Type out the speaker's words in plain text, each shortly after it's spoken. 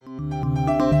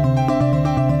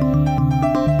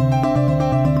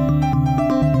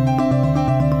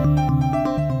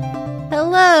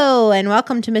and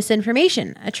welcome to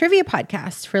Misinformation, a trivia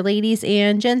podcast for ladies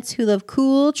and gents who love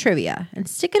cool trivia and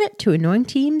sticking it to annoying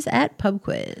teams at Pub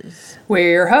Quiz.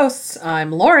 We're your hosts.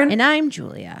 I'm Lauren. And I'm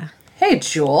Julia. Hey,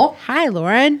 Jewel. Hi,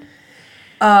 Lauren.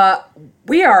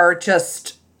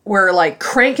 We're like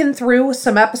cranking through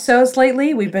some episodes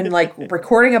lately. We've been like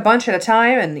recording a bunch at a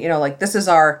time, and this is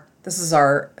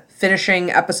our finishing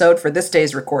episode for this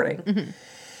day's recording. Mm-hmm.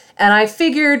 And I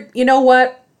figured, you know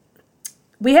what?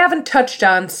 We haven't touched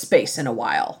on space in a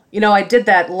while. I did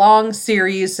that long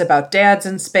series about dads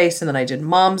in space, and then I did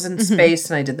moms in space,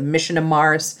 and I did the mission to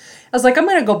Mars. I was like, I'm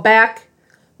going to go back.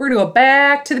 We're going to go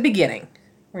back to the beginning.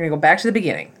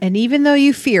 And even though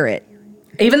you fear it.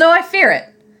 Even though I fear it.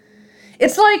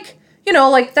 It's like,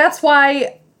 that's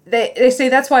why they say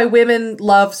that's why women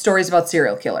love stories about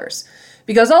serial killers.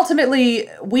 Because ultimately,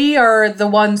 we are the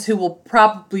ones who will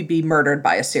probably be murdered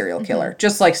by a serial killer,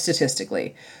 just like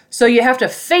statistically. So you have to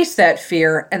face that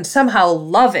fear and somehow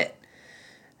love it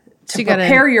to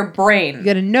prepare your brain. You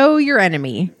got to know your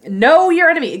enemy. Know your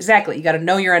enemy. Exactly. You got to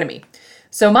know your enemy.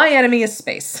 So my enemy is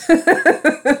space.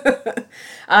 I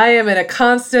am in a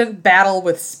constant battle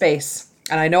with space.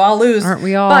 And I know I'll lose. Aren't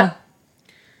we all? But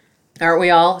aren't we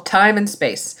all? Time and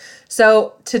space.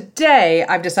 So today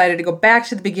I've decided to go back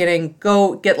to the beginning,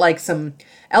 go get like some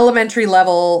elementary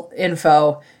level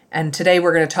info. And today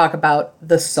we're going to talk about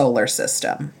the solar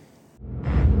system.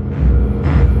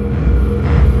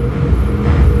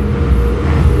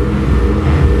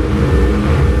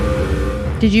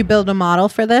 Did you build a model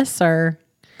for this, or?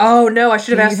 Oh, no, I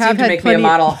should have asked Steve to make me a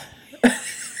model.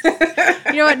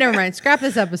 You know what? Never mind. Scrap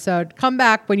this episode. Come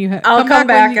back when you I'll come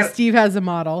back when Steve has a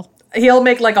model. He'll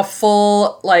make like a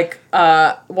full, like,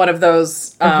 one of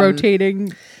those.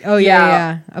 Rotating. Oh,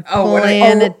 yeah.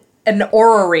 An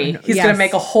orrery. He's yes. going to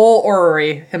make a whole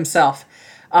orrery himself.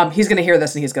 He's going to hear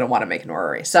this and he's going to want to make an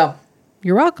orrery. So.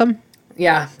 You're welcome.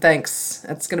 Yeah, thanks.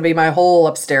 That's going to be my whole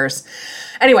upstairs.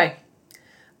 Anyway.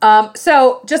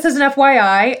 So just as an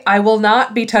FYI, I will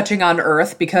not be touching on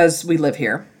Earth because we live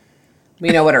here. We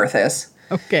know what Earth is.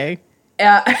 Okay.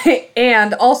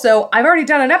 And also, I've already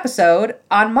done an episode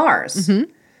on Mars. Mm-hmm.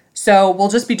 So we'll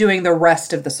just be doing the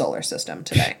rest of the solar system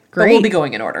today. Great. But we'll be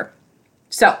going in order.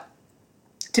 So,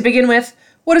 to begin with,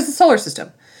 what is the solar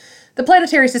system? The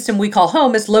planetary system we call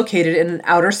home is located in an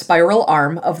outer spiral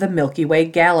arm of the Milky Way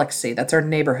galaxy. That's our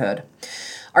neighborhood.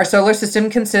 Our solar system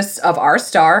consists of our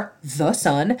star, the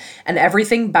sun, and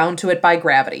everything bound to it by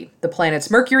gravity. The planets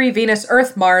Mercury, Venus,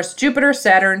 Earth, Mars, Jupiter,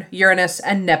 Saturn, Uranus,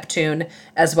 and Neptune,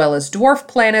 as well as dwarf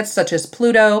planets such as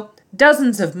Pluto,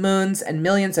 dozens of moons, and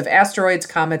millions of asteroids,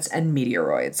 comets, and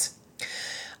meteoroids.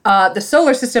 The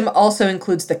solar system also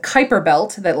includes the Kuiper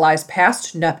Belt that lies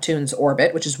past Neptune's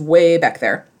orbit, which is way back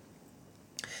there.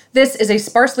 This is a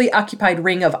sparsely occupied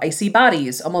ring of icy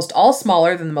bodies, almost all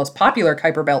smaller than the most popular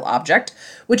Kuiper Belt object,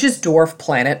 which is dwarf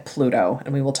planet Pluto,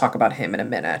 and we will talk about him in a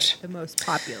minute. The most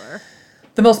popular.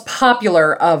 The most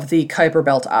popular of the Kuiper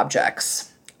Belt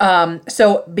objects.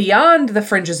 So beyond the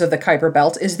fringes of the Kuiper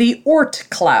Belt is the Oort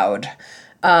cloud.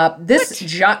 The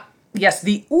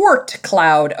Oort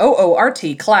cloud,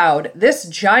 O-O-R-T, cloud. This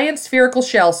giant spherical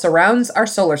shell surrounds our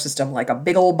solar system like a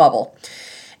big old bubble.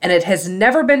 And it has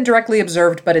never been directly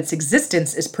observed, but its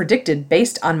existence is predicted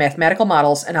based on mathematical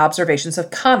models and observations of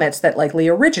comets that likely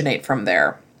originate from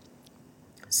there.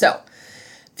 So,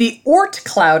 the Oort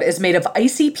cloud is made of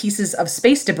icy pieces of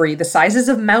space debris the sizes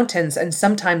of mountains and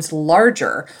sometimes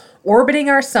larger, orbiting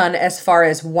our sun as far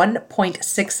as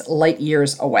 1.6 light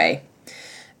years away.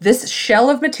 This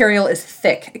shell of material is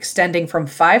thick, extending from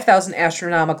 5,000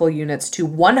 astronomical units to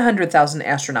 100,000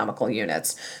 astronomical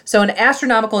units. So an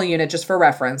astronomical unit, just for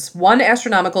reference, 1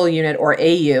 astronomical unit, or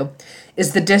AU,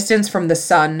 is the distance from the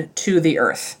sun to the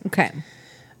Earth. Okay.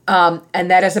 And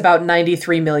that is about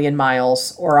 93 million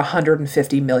miles, or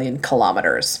 150 million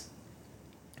kilometers.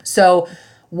 So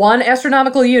 1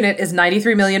 astronomical unit is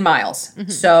 93 million miles.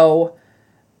 Mm-hmm. So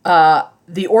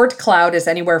the Oort cloud is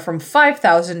anywhere from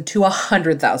 5,000 to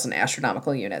 100,000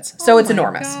 astronomical units. So it's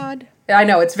enormous. God. I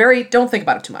know, it's very, don't think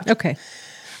about it too much. Okay.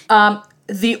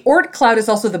 The Oort cloud is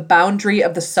also the boundary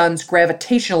of the sun's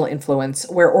gravitational influence,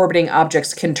 where orbiting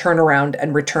objects can turn around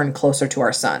and return closer to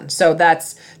our sun. So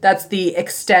that's the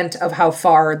extent of how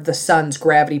far the sun's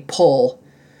gravity pull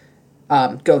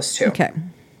goes to. Okay.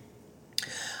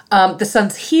 The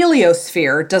sun's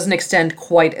heliosphere doesn't extend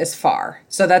quite as far.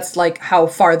 So that's like how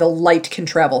far the light can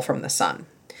travel from the sun.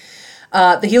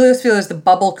 The heliosphere is the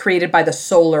bubble created by the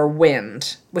solar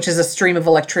wind, which is a stream of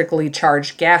electrically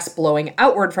charged gas blowing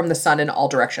outward from the sun in all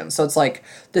directions. So it's like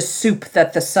the soup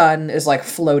that the sun is like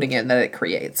floating in that it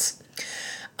creates.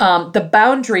 The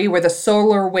boundary where the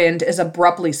solar wind is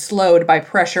abruptly slowed by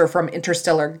pressure from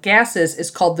interstellar gases is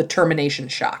called the termination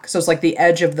shock. So it's like the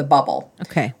edge of the bubble,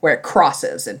 Okay. where it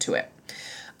crosses into it.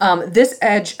 This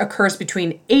edge occurs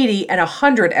between 80 and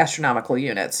 100 astronomical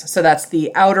units. So that's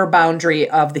the outer boundary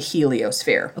of the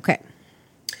heliosphere. Okay.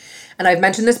 And I've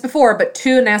mentioned this before, but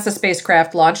 2 NASA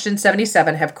spacecraft launched in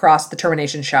 1977 have crossed the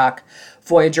termination shock.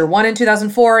 Voyager 1 in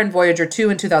 2004 and Voyager 2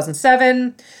 in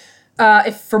 2007.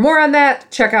 For more on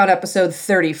that, check out episode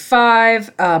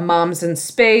 35, Moms in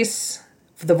Space.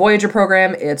 For the Voyager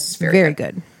program, it's very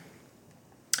good.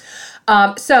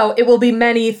 So it will be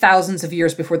many thousands of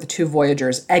years before the 2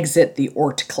 Voyagers exit the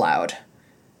Oort cloud.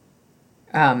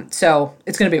 So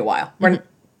it's going to be a while. We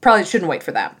probably shouldn't wait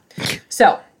for that.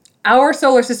 So our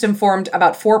solar system formed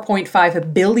about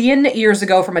 4.5 billion years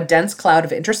ago from a dense cloud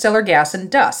of interstellar gas and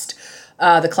dust.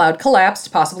 The cloud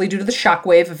collapsed, possibly due to the shock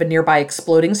wave of a nearby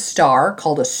exploding star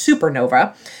called a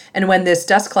supernova. And when this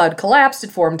dust cloud collapsed,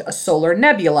 it formed a solar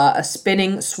nebula, a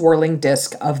spinning, swirling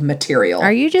disk of material.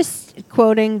 Are you just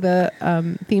quoting the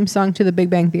theme song to The Big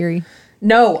Bang Theory?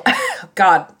 No.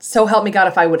 God, so help me God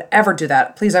if I would ever do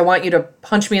that. Please, I want you to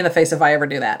punch me in the face if I ever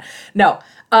do that. No.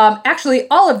 Actually,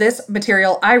 all of this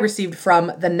material I received from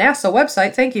the NASA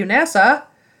website. Thank you, NASA,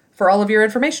 for all of your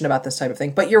information about this type of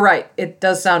thing. But you're right. It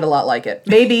does sound a lot like it.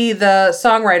 Maybe the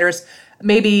songwriters,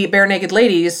 maybe Bare Naked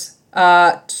Ladies,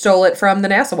 stole it from the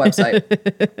NASA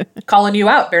website. Calling you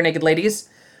out, Bare Naked Ladies.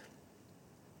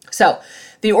 So,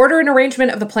 the order and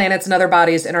arrangement of the planets and other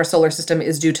bodies in our solar system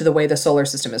is due to the way the solar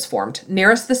system is formed.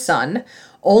 Nearest the sun,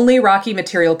 only rocky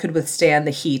material could withstand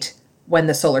the heat when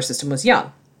the solar system was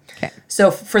young. Okay. So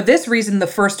for this reason, the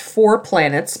first 4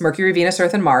 planets, Mercury, Venus,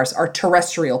 Earth, and Mars, are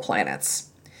terrestrial planets.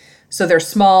 So they're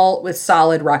small with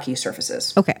solid rocky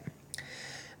surfaces. Okay.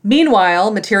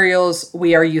 Meanwhile, materials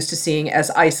we are used to seeing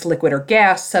as ice, liquid, or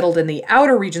gas settled in the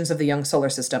outer regions of the young solar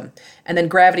system. And then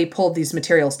gravity pulled these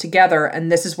materials together,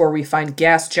 and this is where we find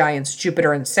gas giants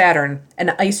Jupiter and Saturn,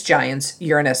 and ice giants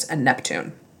Uranus and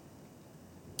Neptune.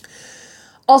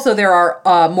 Also, there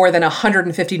are more than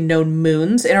 150 known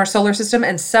moons in our solar system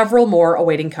and several more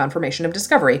awaiting confirmation of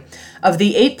discovery. Of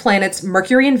the 8 planets,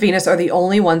 Mercury and Venus are the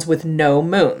only ones with no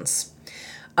moons.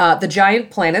 The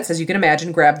giant planets, as you can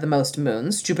imagine, grab the most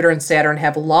moons. Jupiter and Saturn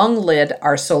have long led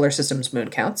our solar system's moon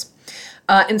counts.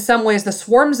 In some ways, the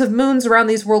swarms of moons around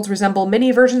these worlds resemble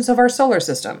mini versions of our solar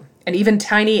system. And even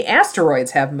tiny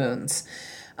asteroids have moons.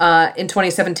 In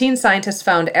 2017, scientists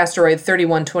found asteroid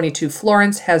 3122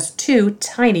 Florence has 2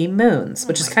 tiny moons,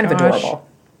 which is kind of adorable.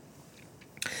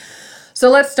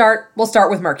 So we'll start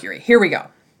with Mercury. Here we go.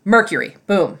 Mercury,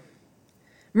 boom.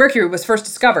 Mercury was first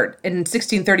discovered in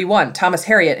 1631. Thomas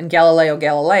Harriot and Galileo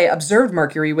Galilei observed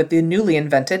Mercury with the newly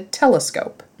invented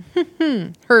telescope.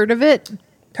 Heard of it?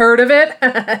 Heard of it?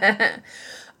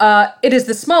 It is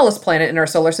the smallest planet in our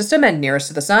solar system and nearest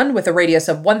to the sun, with a radius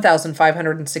of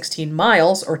 1,516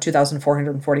 miles, or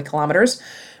 2,440 kilometers.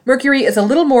 Mercury is a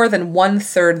little more than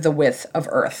 1/3 the width of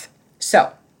Earth.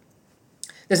 So,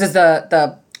 this is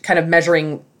the kind of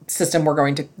measuring system we're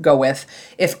going to go with.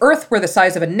 If Earth were the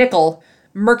size of a nickel,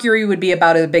 Mercury would be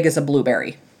about as big as a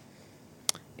blueberry.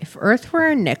 If Earth were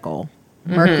a nickel,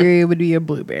 Mercury would be a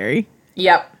blueberry.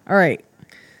 Yep. All right.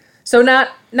 So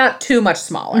not too much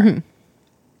smaller.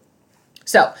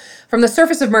 So, from the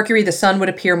surface of Mercury, the sun would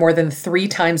appear more than 3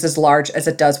 times as large as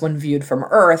it does when viewed from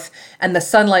Earth, and the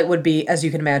sunlight would be, as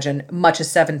you can imagine, much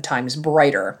as 7 times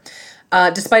brighter.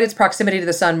 Despite its proximity to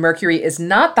the sun, Mercury is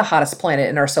not the hottest planet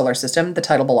in our solar system. The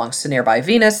title belongs to nearby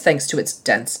Venus, thanks to its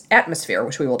dense atmosphere,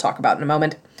 which we will talk about in a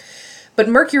moment. But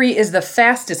Mercury is the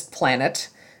fastest planet,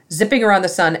 zipping around the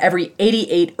sun every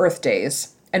 88 Earth days.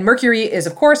 And Mercury is,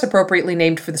 of course, appropriately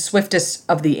named for the swiftest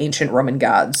of the ancient Roman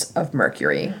gods of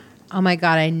Mercury. Oh my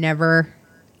God, I never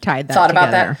tied that Thought together.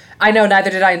 about that. I know, neither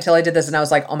did I until I did this, and I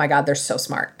was like, oh my God, they're so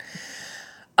smart.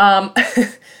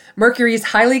 Mercury's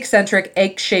highly eccentric,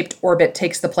 egg-shaped orbit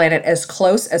takes the planet as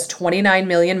close as 29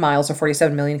 million miles, or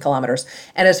 47 million kilometers,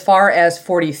 and as far as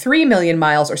 43 million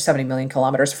miles, or 70 million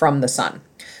kilometers from the sun.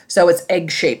 So it's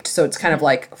egg-shaped, so it's kind of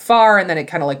like far, and then it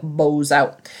kind of like bows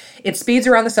out. It speeds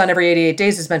around the sun every 88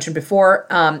 days, as mentioned before,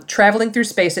 traveling through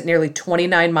space at nearly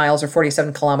 29 miles or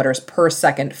 47 kilometers per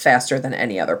second faster than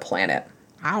any other planet.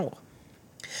 Wow.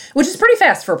 Which is pretty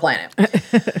fast for a planet.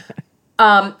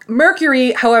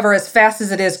 Mercury, however, as fast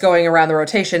as it is going around the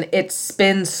rotation, it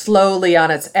spins slowly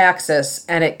on its axis,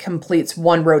 and it completes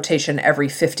one rotation every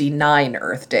 59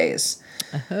 Earth days.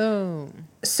 Oh.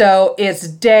 So its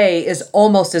day is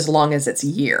almost as long as its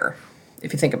year,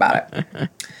 if you think about it.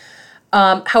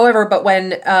 However, but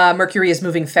when Mercury is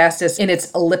moving fastest in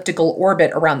its elliptical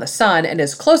orbit around the sun and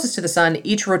is closest to the sun,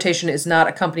 each rotation is not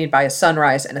accompanied by a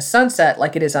sunrise and a sunset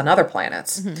like it is on other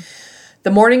planets. Mm-hmm.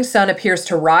 The morning sun appears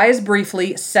to rise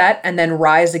briefly, set, and then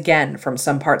rise again from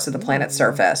some parts of the planet's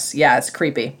surface. Yeah, it's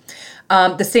creepy.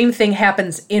 The same thing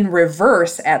happens in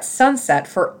reverse at sunset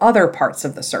for other parts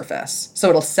of the surface. So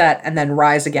it'll set and then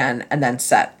rise again and then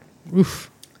set.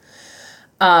 Oof.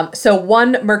 So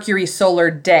one Mercury solar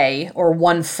day, or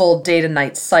one full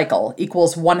day-to-night cycle,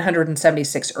 equals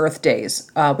 176 Earth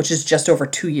days, which is just over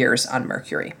 2 years on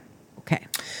Mercury. Okay.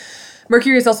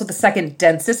 Mercury is also the second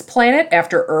densest planet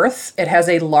after Earth. It has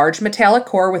a large metallic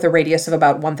core with a radius of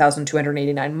about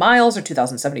 1,289 miles, or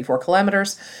 2,074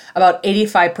 kilometers, about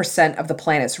 85% of the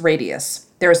planet's radius.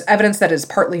 There is evidence that it is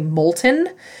partly molten,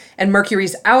 and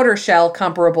Mercury's outer shell,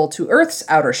 comparable to Earth's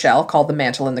outer shell, called the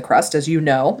mantle in the crust, as you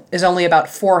know, is only about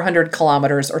 400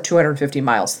 kilometers or 250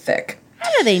 miles thick. How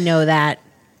do they know that?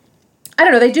 I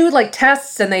don't know. They do like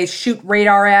tests and they shoot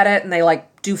radar at it and they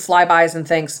like do flybys and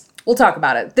things. We'll talk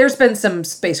about it. There's been some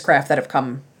spacecraft that have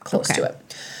come close to it.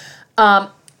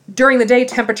 During the day,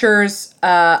 temperatures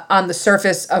on the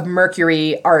surface of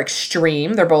Mercury are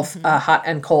extreme. They're both hot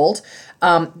and cold.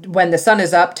 When the sun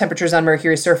is up, temperatures on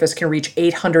Mercury's surface can reach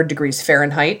 800 degrees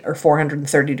Fahrenheit or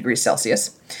 430 degrees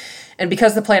Celsius. And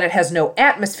because the planet has no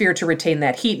atmosphere to retain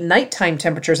that heat, nighttime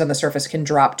temperatures on the surface can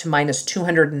drop to minus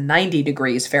 290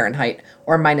 degrees Fahrenheit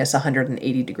or minus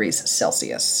 180 degrees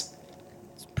Celsius.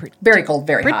 Very cold,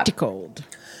 very hot. Pretty cold.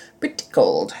 Pretty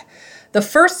cold. The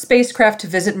first spacecraft to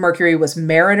visit Mercury was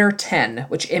Mariner 10,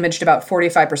 which imaged about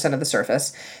 45% of the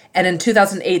surface. And in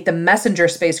 2008, the Messenger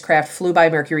spacecraft flew by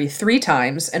Mercury 3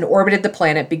 times and orbited the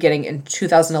planet beginning in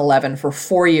 2011 for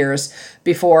 4 years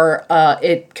before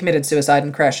it committed suicide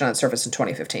and crashed on its surface in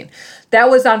 2015.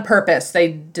 That was on purpose.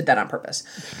 They did that on purpose.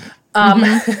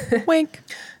 Wink.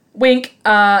 Wink.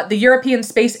 The European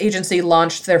Space Agency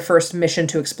launched their first mission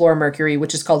to explore Mercury,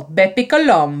 which is called Bepi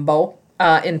Colombo,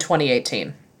 in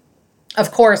 2018.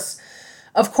 Of course,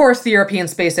 the European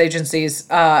Space Agency's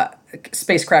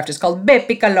spacecraft is called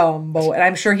Bepi Colombo, and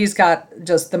I'm sure he's got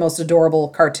just the most adorable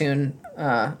cartoon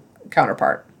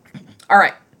counterpart. All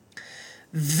right.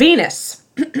 Venus.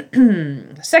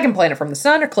 Second planet from the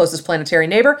sun, our closest planetary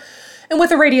neighbor. And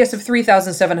with a radius of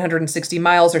 3,760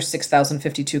 miles or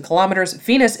 6,052 kilometers,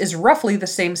 Venus is roughly the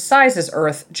same size as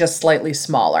Earth, just slightly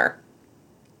smaller.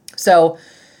 So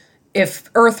if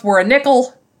Earth were a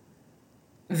nickel,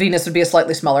 Venus would be a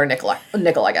slightly smaller nickel,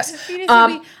 I guess. Venus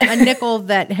would be a nickel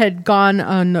that had gone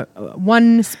on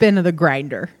one spin of the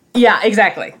grinder. Yeah,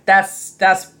 exactly. That's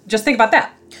just think about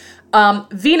that.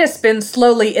 Venus spins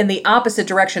slowly in the opposite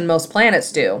direction most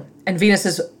planets do. And Venus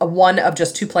is one of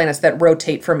just 2 planets that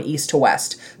rotate from east to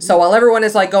west. So while everyone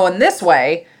is like going this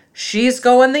way, she's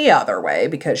going the other way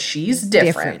because she's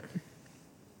different.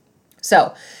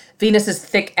 So Venus's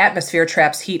thick atmosphere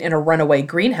traps heat in a runaway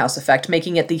greenhouse effect,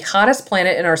 making it the hottest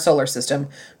planet in our solar system,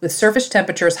 with surface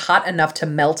temperatures hot enough to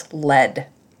melt lead.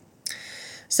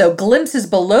 So glimpses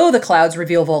below the clouds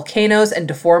reveal volcanoes and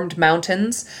deformed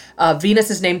mountains.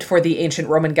 Venus is named for the ancient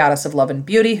Roman goddess of love and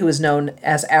beauty, who is known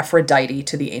as Aphrodite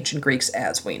to the ancient Greeks,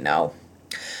 as we know.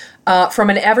 From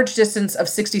an average distance of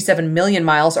 67 million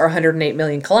miles, or 108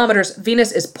 million kilometers,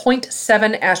 Venus is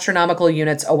 0.7 astronomical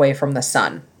units away from the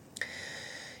sun.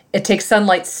 It takes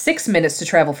sunlight 6 minutes to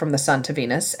travel from the sun to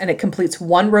Venus, and it completes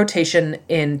one rotation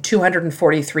in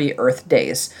 243 Earth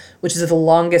days, which is the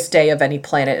longest day of any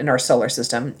planet in our solar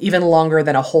system, even longer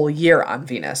than a whole year on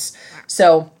Venus.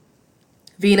 So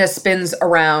Venus spins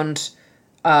around,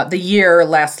 the year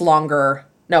lasts longer.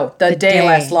 No, the day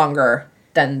lasts longer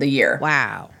than the year.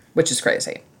 Wow. Which is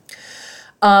crazy.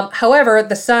 However,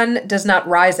 the sun does not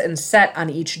rise and set on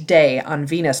each day on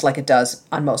Venus like it does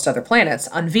on most other planets.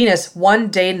 On Venus, one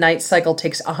day-night cycle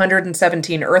takes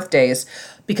 117 Earth days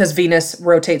because Venus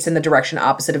rotates in the direction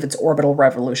opposite of its orbital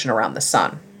revolution around the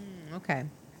sun. Okay.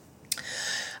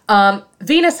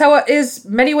 Venus, is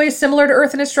many ways similar to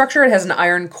Earth in its structure. It has an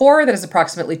iron core that is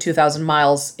approximately 2,000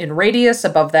 miles in radius.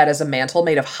 Above that is a mantle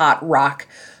made of hot rock,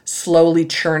 slowly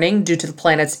churning due to the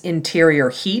planet's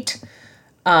interior heat.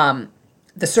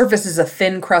 The surface is a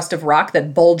thin crust of rock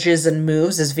that bulges and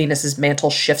moves as Venus's mantle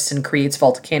shifts and creates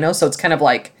volcanoes. So it's kind of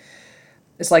like,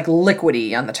 it's like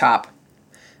liquidy on the top.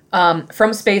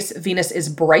 From space, Venus is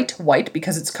bright white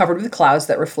because it's covered with clouds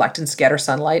that reflect and scatter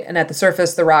sunlight. And at the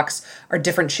surface, the rocks are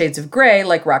different shades of gray,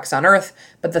 like rocks on Earth.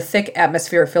 But the thick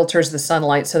atmosphere filters the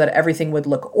sunlight so that everything would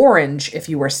look orange if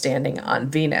you were standing on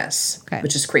Venus,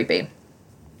 which is creepy.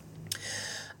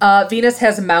 Venus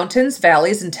has mountains,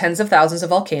 valleys, and tens of thousands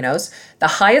of volcanoes. The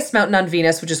highest mountain on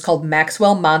Venus, which is called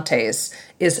Maxwell Montes,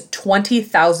 is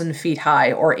 20,000 feet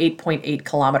high, or 8.8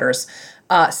 kilometers,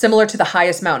 similar to the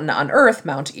highest mountain on Earth,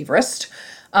 Mount Everest.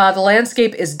 The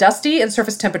landscape is dusty, and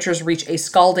surface temperatures reach a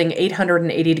scalding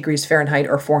 880 degrees Fahrenheit,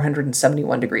 or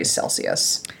 471 degrees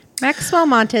Celsius. Maxwell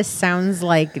Montes sounds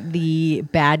like the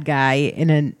bad guy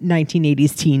in a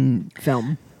 1980s teen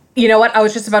film. You know what? I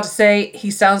was just about to say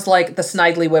he sounds like the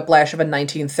Snidely Whiplash of a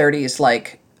 1930s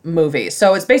like movie.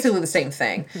 So it's basically the same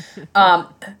thing.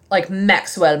 Like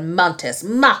Maxwell Montes.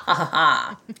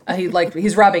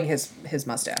 He's rubbing his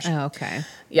mustache. Oh, okay.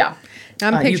 Yeah. Now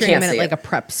I'm You picturing can't him at see like it. a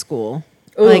prep school.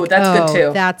 Ooh, that's good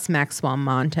too. That's Maxwell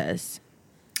Montes.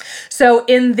 So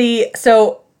the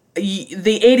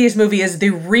 80s movie is the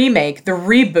remake, the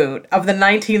reboot of the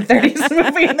 1930s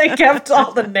movie, and they kept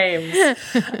all the names.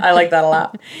 I like that a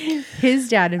lot. His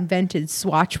dad invented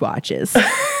Swatch watches.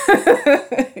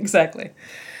 Exactly.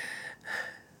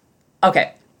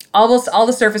 Okay. Almost all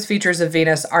the surface features of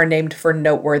Venus are named for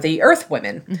noteworthy Earth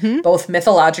women. Both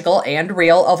mythological and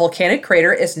real. A volcanic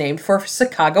crater is named for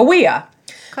Sacagawea.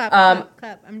 Clap,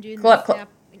 clap. I'm doing clap, the clap.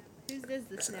 snapping. Who does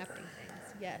the snapping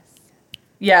things? Yes.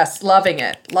 Yes, loving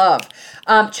it. Love.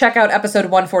 Check out episode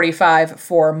 145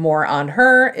 for more on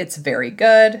her. It's very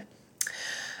good.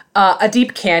 A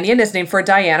deep canyon is named for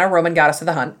Diana, Roman goddess of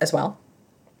the hunt, as well.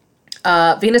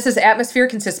 Venus's atmosphere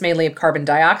consists mainly of carbon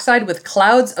dioxide with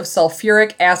clouds of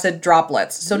sulfuric acid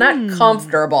droplets. So not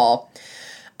comfortable.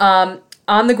 On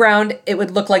the ground, it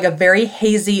would look like a very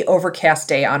hazy, overcast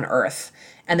day on Earth.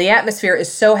 And the atmosphere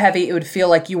is so heavy, it would feel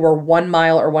like you were 1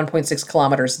 mile or 1.6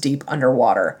 kilometers deep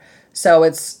underwater. So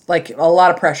it's like a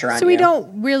lot of pressure on you. So we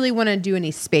don't really want to do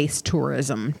any space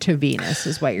tourism to Venus,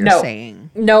 is what you're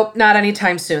saying. Nope, not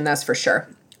anytime soon, that's for sure.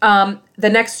 The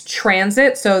next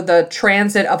transit, so the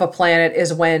transit of a planet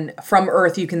is when from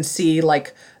Earth you can see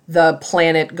like the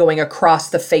planet going across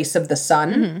the face of the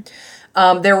sun.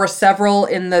 There were several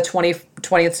in the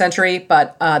 20th century,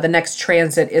 but the next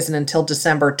transit isn't until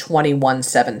December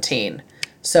 2117.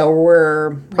 So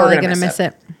we're Probably going to miss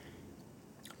it.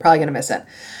 Probably going to miss it.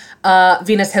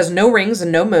 Venus has no rings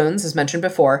and no moons, as mentioned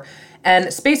before,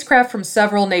 and spacecraft from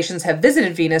several nations have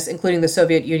visited Venus, including the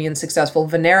Soviet Union's successful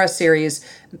Venera series,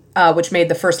 which made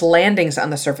the first landings on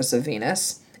the surface of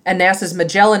Venus. And NASA's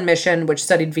Magellan mission, which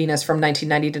studied Venus from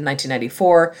 1990 to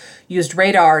 1994, used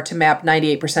radar to map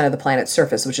 98% of the planet's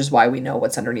surface, which is why we know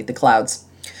what's underneath the clouds.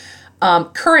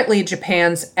 Currently,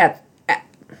 Japan's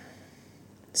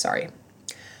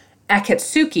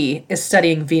Akatsuki is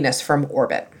studying Venus from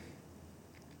orbit.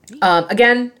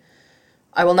 Again,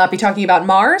 I will not be talking about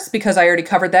Mars because I already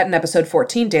covered that in episode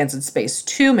 14, Dance in Space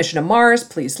 2, Mission to Mars.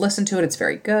 Please listen to it. It's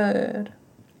very good.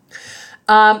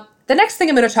 The next thing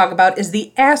I'm going to talk about is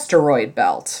the asteroid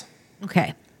belt.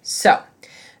 Okay. So,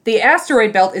 the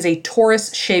asteroid belt is a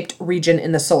torus-shaped region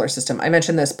in the solar system. I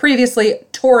mentioned this previously.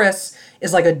 Torus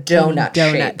is like a donut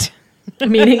shape.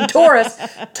 Meaning Taurus.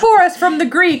 Taurus from the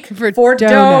Greek for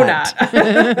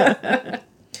donut.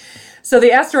 So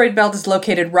the asteroid belt is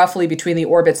located roughly between the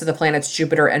orbits of the planets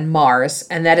Jupiter and Mars,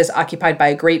 and that is occupied by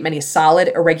a great many solid,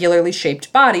 irregularly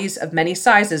shaped bodies of many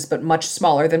sizes but much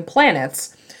smaller than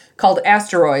planets, called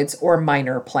asteroids or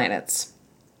minor planets.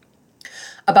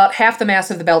 About half the mass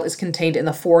of the belt is contained in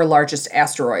the 4 largest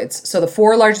asteroids. So the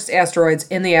 4 largest asteroids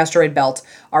in the asteroid belt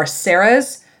are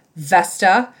Ceres,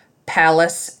 Vesta,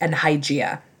 Pallas, and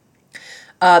Hygeia.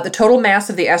 The total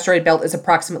mass of the asteroid belt is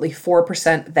approximately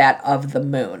 4% that of the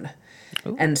moon.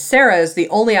 Ooh. And Ceres, the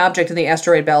only object in the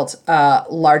asteroid belt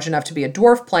large enough to be a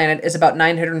dwarf planet, is about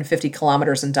 950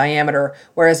 kilometers in diameter,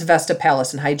 whereas Vesta,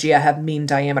 Pallas, and Hygeia have mean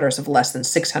diameters of less than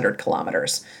 600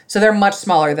 kilometers. So they're much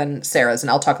smaller than Ceres,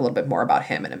 and I'll talk a little bit more about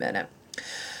him in a minute.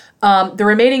 The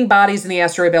remaining bodies in the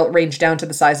asteroid belt range down to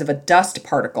the size of a dust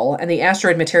particle, and the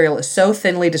asteroid material is so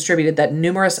thinly distributed that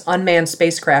numerous unmanned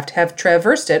spacecraft have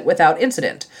traversed it without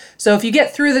incident. So if you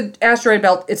get through the asteroid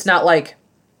belt, it's not like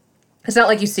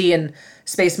you see in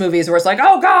space movies where it's like,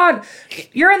 oh God,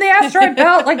 you're in the asteroid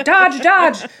belt, like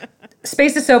dodge.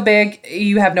 Space is so big,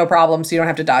 you have no problem, so you don't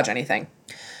have to dodge anything.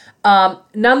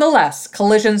 Nonetheless,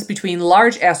 collisions between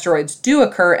large asteroids do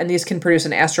occur, and these can produce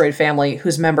an asteroid family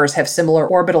whose members have similar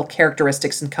orbital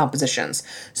characteristics and compositions.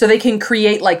 So they can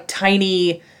create like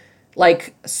tiny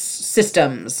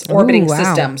systems, orbiting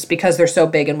systems, because they're so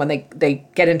big, and when they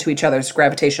get into each other's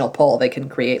gravitational pull, they can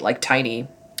create like tiny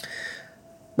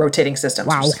rotating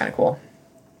systems, which is kind of cool.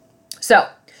 So,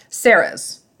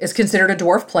 Ceres is considered a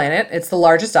dwarf planet. It's the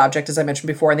largest object, as I mentioned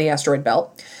before, in the asteroid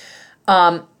belt.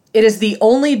 It is the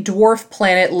only dwarf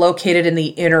planet located in the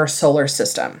inner solar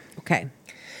system. Okay.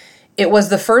 It was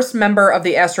the first member of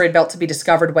the asteroid belt to be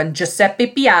discovered when Giuseppe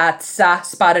Piazza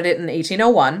spotted it in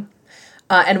 1801.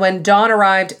 And when Dawn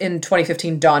arrived in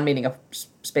 2015, Dawn meaning a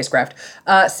spacecraft,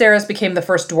 Ceres became the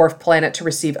first dwarf planet to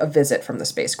receive a visit from the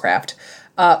spacecraft.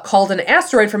 Called an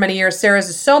asteroid for many years, Ceres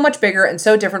is so much bigger and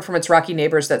so different from its rocky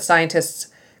neighbors that scientists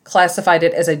classified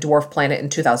it as a dwarf planet in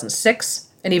 2006.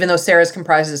 And even though Ceres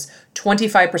comprises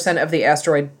 25% of the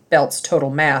asteroid belt's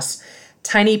total mass,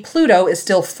 tiny Pluto is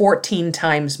still 14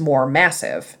 times more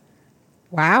massive.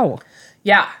 Wow.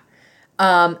 Yeah.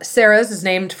 Ceres is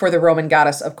named for the Roman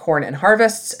goddess of corn and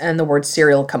harvests, and the word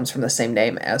cereal comes from the same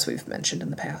name as we've mentioned in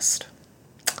the past.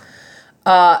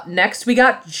 Next, we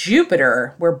got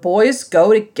Jupiter, where boys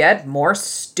go to get more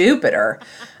stupider.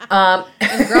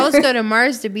 And girls go to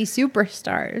Mars to be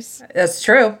superstars. That's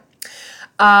true.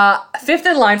 Fifth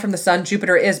in line from the sun,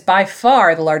 Jupiter is by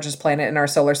far the largest planet in our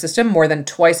solar system, more than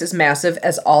twice as massive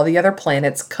as all the other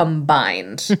planets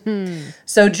combined.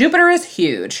 So Jupiter is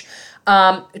huge.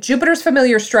 Jupiter's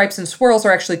familiar stripes and swirls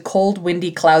are actually cold,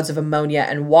 windy clouds of ammonia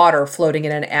and water floating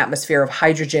in an atmosphere of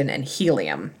hydrogen and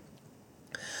helium.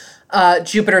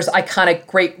 Jupiter's iconic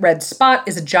Great Red Spot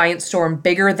is a giant storm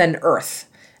bigger than Earth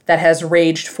that has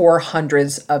raged for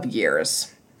hundreds of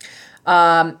years.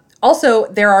 Also,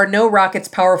 there are no rockets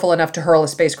powerful enough to hurl a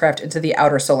spacecraft into the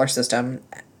outer solar system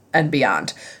and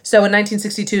beyond. So in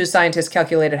 1962, scientists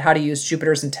calculated how to use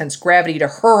Jupiter's intense gravity to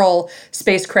hurl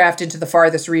spacecraft into the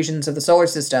farthest regions of the solar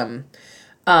system.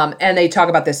 And they talk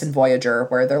about this in Voyager,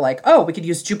 where they're like, oh, we could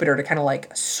use Jupiter to kind of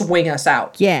like swing us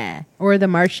out. Yeah. Or The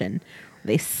Martian.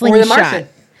 They slingshot. Or The Martian.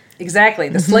 Exactly.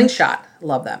 The slingshot.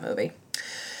 Love that movie.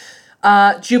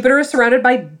 Jupiter is surrounded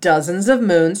by dozens of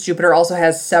moons. Jupiter also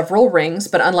has several rings,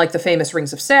 but unlike the famous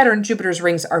rings of Saturn, Jupiter's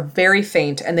rings are very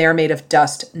faint and they are made of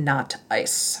dust, not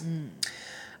ice.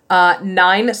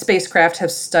 9 spacecraft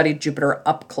have studied Jupiter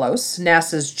up close.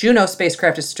 NASA's Juno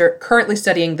spacecraft is currently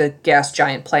studying the gas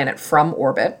giant planet from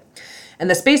orbit. And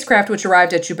the spacecraft, which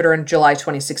arrived at Jupiter in July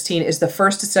 2016, is the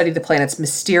first to study the planet's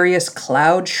mysterious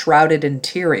cloud-shrouded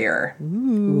interior.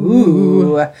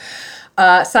 Ooh.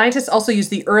 Scientists also use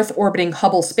the Earth-orbiting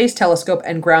Hubble Space Telescope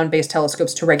and ground-based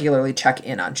telescopes to regularly check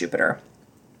in on Jupiter.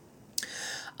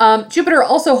 Jupiter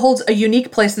also holds a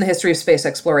unique place in the history of space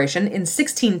exploration. In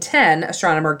 1610,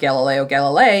 astronomer Galileo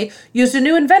Galilei used a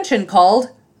new invention called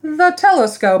the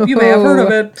telescope. You may have heard of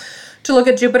it. To look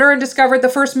at Jupiter and discovered the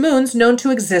first moons known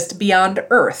to exist beyond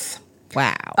Earth.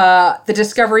 Wow. The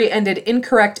discovery ended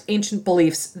incorrect ancient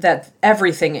beliefs that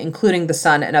everything, including the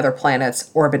sun and other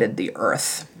planets, orbited the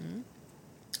Earth.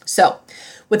 So,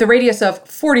 with a radius of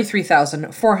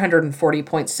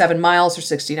 43,440.7 miles or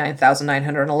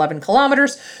 69,911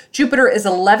 kilometers, Jupiter is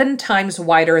 11 times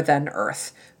wider than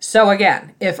Earth. So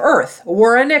again, if Earth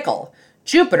were a nickel,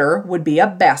 Jupiter would be a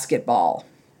basketball.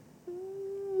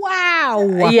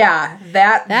 Wow. Yeah,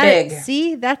 that big.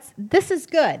 See, this is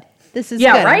good. This is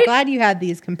Yeah, good. right? I'm glad you had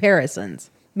these comparisons.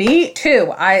 Me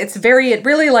too. It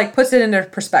really like puts it into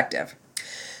perspective.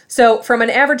 So from an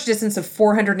average distance of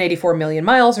 484 million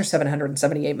miles or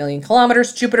 778 million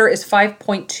kilometers, Jupiter is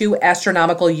 5.2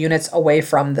 astronomical units away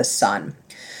from the sun.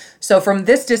 So from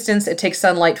this distance, it takes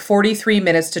sunlight 43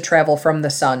 minutes to travel from the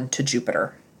sun to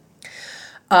Jupiter.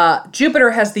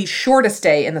 Jupiter has the shortest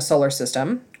day in the solar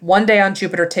system. One day on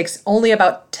Jupiter takes only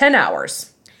about 10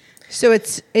 hours. So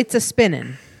it's a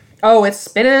spinning. Oh, it's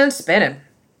spinning and spinning.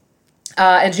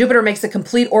 And Jupiter makes a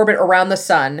complete orbit around the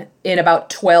sun in about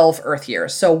 12 Earth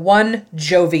years. So one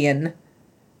Jovian,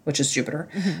 which is Jupiter,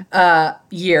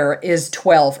 year is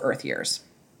 12 Earth years,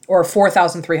 or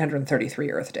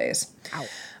 4,333 Earth days.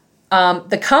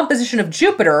 The composition of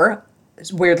Jupiter,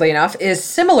 weirdly enough, is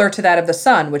similar to that of the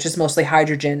sun, which is mostly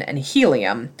hydrogen and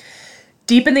helium.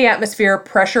 Deep in the atmosphere,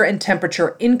 pressure and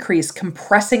temperature increase,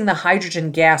 compressing the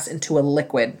hydrogen gas into a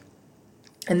liquid.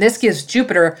 And this gives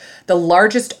Jupiter the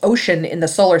largest ocean in the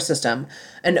solar system,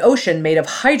 an ocean made of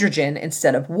hydrogen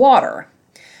instead of water.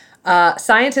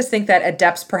 Scientists think that at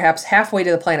depths perhaps halfway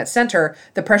to the planet's center,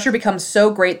 the pressure becomes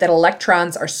so great that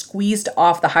electrons are squeezed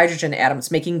off the hydrogen atoms,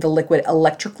 making the liquid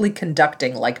electrically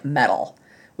conducting like metal,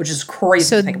 which is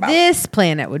crazy to think about. So this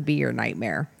planet would be your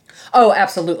nightmare. Oh,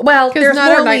 absolutely. Well, there's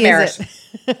more nightmarish.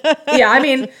 Yeah, I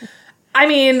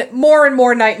mean, more and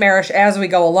more nightmarish as we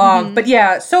go along. But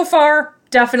yeah, so far,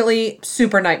 definitely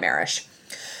super nightmarish.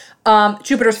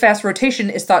 Jupiter's fast rotation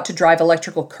is thought to drive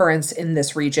electrical currents in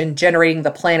this region, generating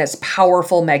the planet's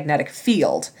powerful magnetic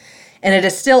field. And it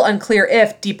is still unclear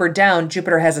if, deeper down,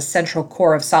 Jupiter has a central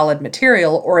core of solid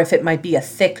material, or if it might be a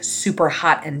thick, super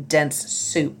hot, and dense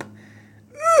soup.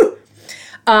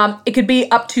 It could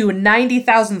be up to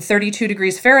 90,032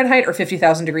 degrees Fahrenheit or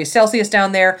 50,000 degrees Celsius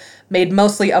down there, made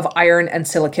mostly of iron and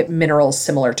silicate minerals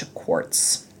similar to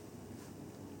quartz.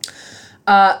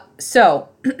 So,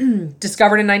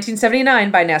 discovered in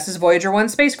 1979 by NASA's Voyager 1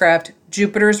 spacecraft,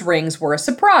 Jupiter's rings were a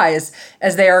surprise,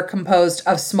 as they are composed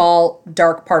of small,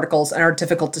 dark particles and are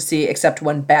difficult to see except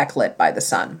when backlit by the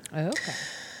sun. Okay.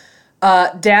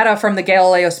 Data from the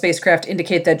Galileo spacecraft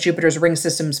indicate that Jupiter's ring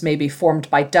systems may be formed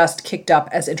by dust kicked up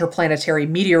as interplanetary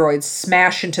meteoroids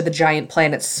smash into the giant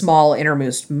planet's small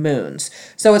innermost moons.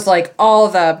 So it's like all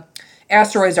the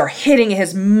asteroids are hitting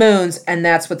his moons, and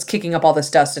that's what's kicking up all this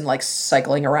dust and like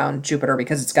cycling around Jupiter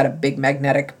because it's got a big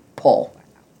magnetic pull.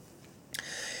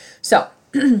 So,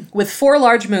 with 4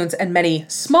 large moons and many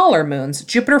smaller moons,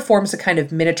 Jupiter forms a kind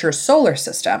of miniature solar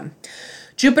system.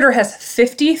 Jupiter has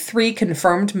 53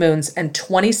 confirmed moons and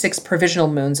 26 provisional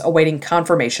moons awaiting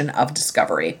confirmation of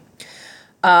discovery.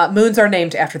 Moons are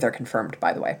named after their confirmed,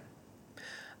 by the way.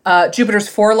 Jupiter's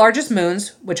 4 largest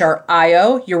moons, which are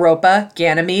Io, Europa,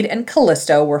 Ganymede, and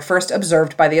Callisto, were first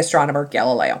observed by the astronomer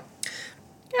Galileo.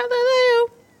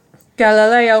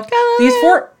 Galileo.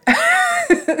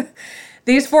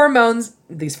 These four moons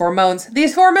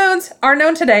are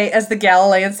known today as the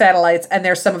Galilean satellites, and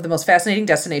they're some of the most fascinating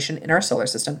destination in our solar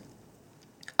system.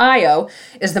 Io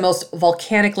is the most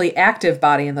volcanically active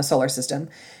body in the solar system.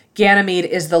 Ganymede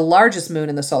is the largest moon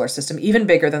in the solar system, even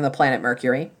bigger than the planet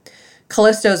Mercury.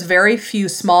 Callisto's very few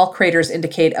small craters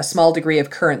indicate a small degree of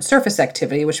current surface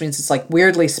activity, which means it's like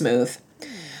weirdly smooth.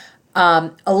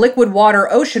 A liquid water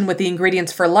ocean with the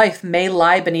ingredients for life may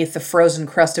lie beneath the frozen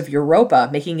crust of Europa,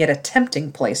 making it a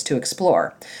tempting place to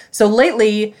explore. So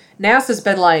lately, NASA's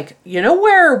been like, you know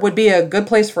where would be a good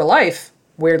place for life,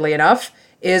 weirdly enough,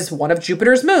 is one of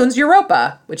Jupiter's moons,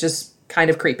 Europa, which is kind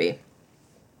of creepy.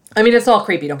 I mean, it's all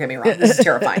creepy, don't get me wrong. This is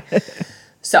terrifying.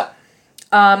 So,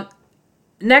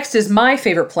 next is my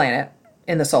favorite planet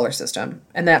in the solar system,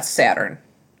 and that's Saturn.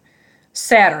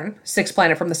 Saturn, 6th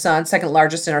planet from the sun, 2nd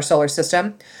largest in our solar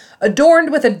system. Adorned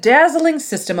with a dazzling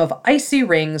system of icy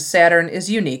rings, Saturn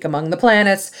is unique among the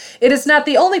planets. It is not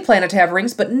the only planet to have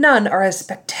rings, but none are as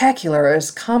spectacular or as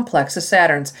complex as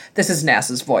Saturn's. This is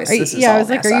NASA's voice. I was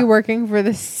like, are you working for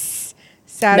the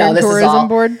Saturn Tourism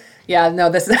Board? Yeah, no,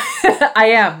 this is I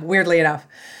am, weirdly enough.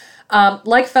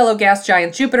 Like fellow gas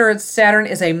giant Jupiter, Saturn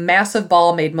is a massive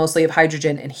ball made mostly of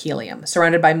hydrogen and helium,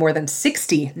 surrounded by more than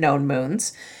 60 known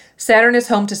moons. Saturn is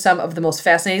home to some of the most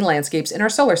fascinating landscapes in our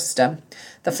solar system.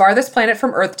 The farthest planet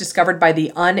from Earth discovered by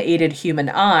the unaided human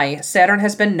eye, Saturn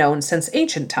has been known since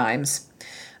ancient times.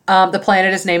 The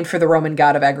planet is named for the Roman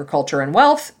god of agriculture and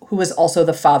wealth, who was also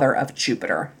the father of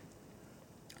Jupiter.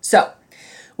 So,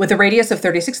 with a radius of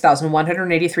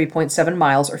 36,183.7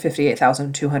 miles or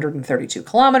 58,232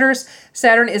 kilometers,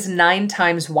 Saturn is 9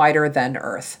 times wider than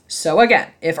Earth. So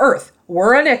again, if Earth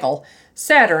were a nickel,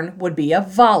 Saturn would be a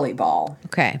volleyball.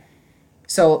 Okay.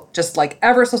 So just like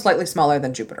ever so slightly smaller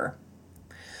than Jupiter.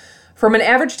 From an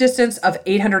average distance of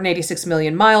 886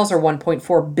 million miles or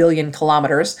 1.4 billion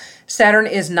kilometers, Saturn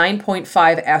is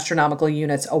 9.5 astronomical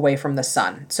units away from the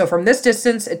sun. So from this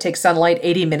distance, it takes sunlight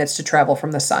 80 minutes to travel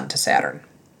from the sun to Saturn.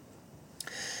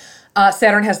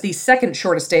 Saturn has the second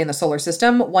shortest day in the solar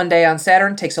system. One day on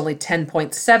Saturn takes only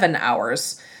 10.7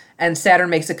 hours. And Saturn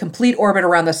makes a complete orbit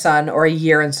around the sun, or a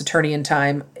year in Saturnian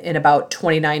time, in about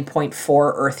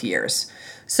 29.4 Earth years.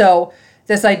 So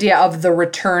this idea of the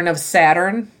return of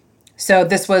Saturn. So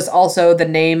this was also the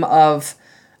name of,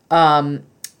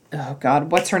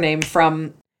 what's her name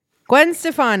from? Gwen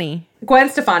Stefani. Gwen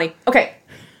Stefani. Okay.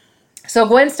 So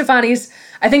Gwen Stefani's,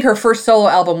 I think her first solo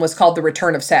album was called The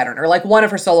Return of Saturn, or like one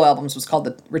of her solo albums was called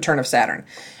The Return of Saturn.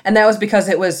 And that was because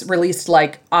it was released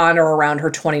like on or around her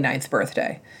 29th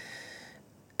birthday.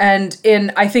 And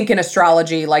I think in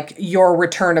astrology, like your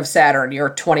return of Saturn, your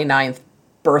 29th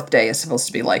birthday is supposed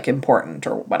to be like important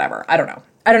or whatever. I don't know.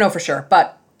 I don't know for sure,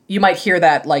 but you might hear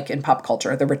that like in pop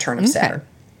culture, the return of Saturn.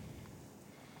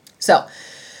 So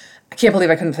I can't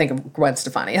believe I couldn't think of Gwen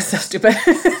Stefani. It's so stupid.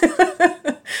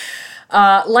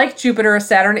 Like Jupiter,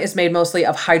 Saturn is made mostly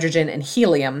of hydrogen and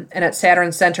helium, and at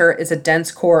Saturn's center is a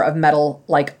dense core of metal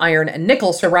like iron and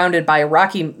nickel surrounded by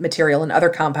rocky material and other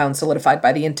compounds solidified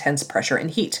by the intense pressure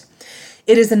and heat.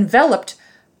 It is enveloped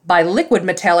by liquid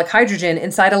metallic hydrogen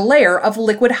inside a layer of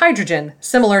liquid hydrogen,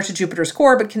 similar to Jupiter's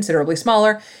core but considerably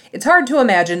smaller. It's hard to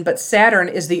imagine, but Saturn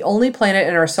is the only planet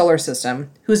in our solar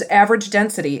system whose average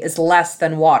density is less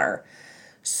than water.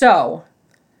 So,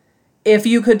 if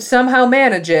you could somehow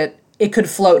manage it, it could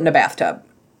float in a bathtub.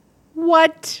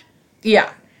 What?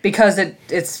 Yeah, because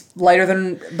it's lighter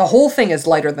than, the whole thing is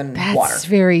lighter than water. That's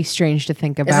very strange to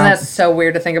think about. Isn't that so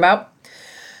weird to think about?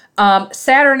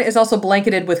 Saturn is also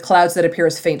blanketed with clouds that appear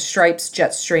as faint stripes,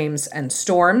 jet streams, and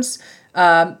storms.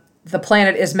 The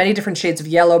planet is many different shades of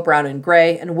yellow, brown, and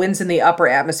gray, and winds in the upper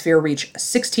atmosphere reach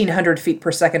 1,600 feet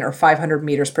per second or 500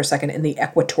 meters per second in the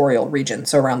equatorial region,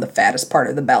 so around the fattest part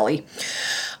of the belly.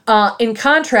 In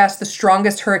contrast, the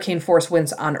strongest hurricane force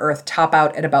winds on Earth top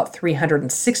out at about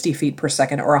 360 feet per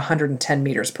second or 110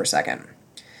 meters per second.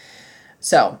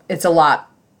 So it's a lot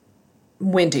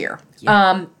windier.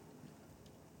 Yeah.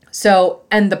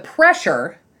 And the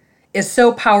pressure is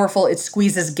so powerful it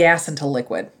squeezes gas into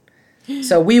liquid.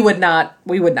 So we would not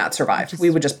survive.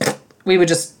 We would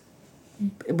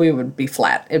be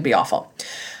flat. It'd be awful.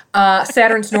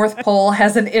 Saturn's North Pole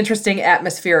has an interesting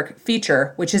atmospheric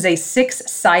feature, which is a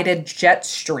 6-sided jet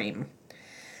stream.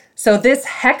 So this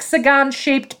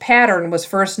hexagon-shaped pattern was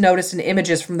first noticed in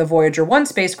images from the Voyager 1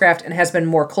 spacecraft and has been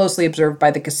more closely observed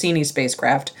by the Cassini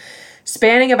spacecraft,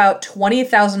 spanning about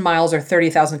 20,000 miles or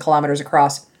 30,000 kilometers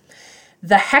across.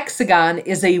 The hexagon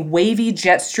is a wavy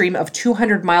jet stream of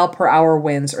 200 mile per hour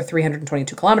winds or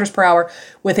 322 kilometers per hour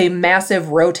with a massive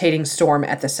rotating storm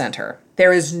at the center.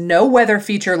 There is no weather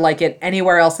feature like it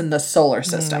anywhere else in the solar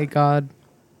system. Oh my God.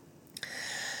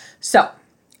 So,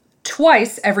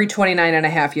 twice every 29 and a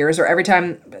half years, or every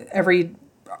time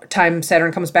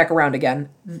Saturn comes back around again,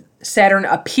 Saturn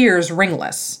appears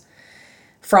ringless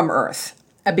from Earth.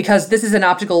 Because this is an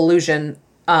optical illusion,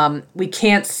 we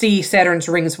can't see Saturn's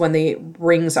rings when the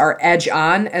rings are edge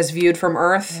on as viewed from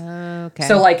Earth. Okay.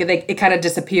 So it kind of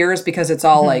disappears because it's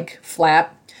all like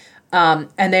flat.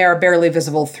 And they are barely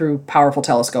visible through powerful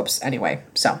telescopes anyway.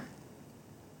 So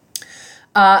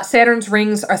Saturn's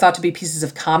rings are thought to be pieces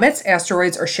of comets,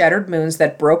 asteroids, or shattered moons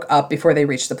that broke up before they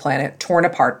reached the planet, torn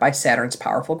apart by Saturn's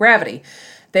powerful gravity.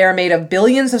 They are made of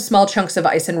billions of small chunks of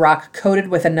ice and rock coated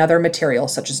with another material,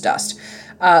 such as dust.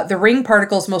 The ring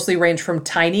particles mostly range from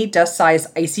tiny,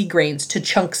 dust-sized icy grains to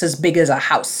chunks as big as a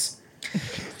house.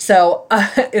 So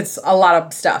it's a lot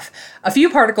of stuff. A few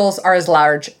particles are as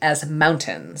large as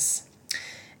mountains.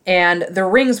 And the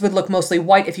rings would look mostly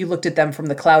white if you looked at them from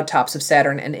the cloud tops of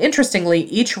Saturn. And interestingly,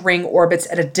 each ring orbits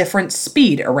at a different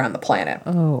speed around the planet.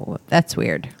 Oh, that's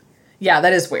weird. Yeah,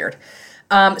 that is weird.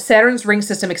 Saturn's ring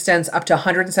system extends up to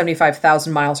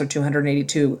 175,000 miles or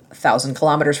 282,000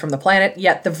 kilometers from the planet,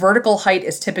 yet the vertical height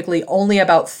is typically only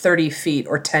about 30 feet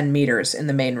or 10 meters in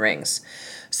the main rings.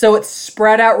 So it's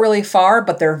spread out really far,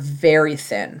 but they're very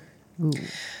thin.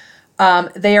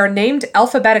 They are named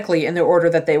alphabetically in the order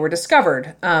that they were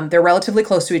discovered. They're relatively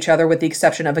close to each other with the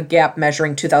exception of a gap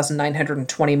measuring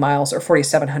 2,920 miles or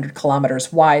 4,700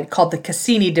 kilometers wide called the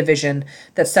Cassini division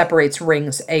that separates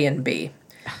rings A and B.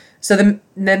 So the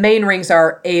main rings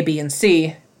are A, B, and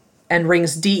C, and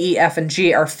rings D, E, F, and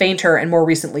G are fainter and more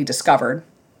recently discovered.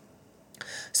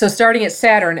 So starting at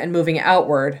Saturn and moving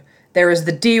outward, there is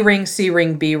the D ring, C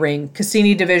ring, B ring,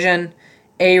 Cassini division,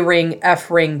 A ring, F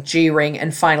ring, G ring,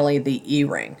 and finally the E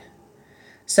ring.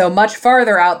 So much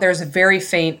farther out, there's a very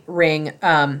faint ring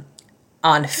on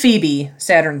Phoebe,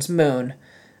 Saturn's moon,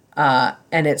 and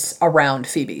it's around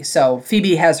Phoebe. So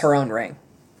Phoebe has her own ring.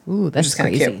 Ooh, that's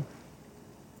crazy. Cute.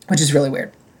 Which is really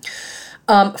weird.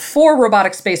 4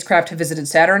 robotic spacecraft have visited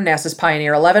Saturn. NASA's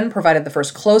Pioneer 11 provided the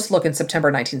first close look in September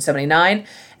 1979,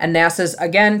 and NASA's,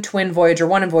 again, twin Voyager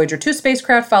 1 and Voyager 2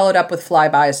 spacecraft followed up with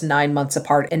flybys 9 months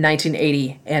apart in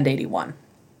 1980 and 81.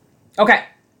 Okay.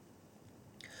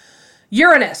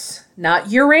 Uranus, not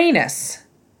Uranus.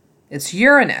 It's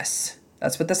Uranus.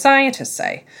 That's what the scientists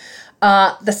say.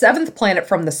 The 7th planet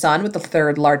from the Sun with the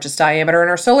 3rd largest diameter in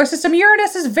our solar system,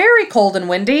 Uranus is very cold and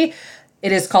windy.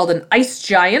 It is called an ice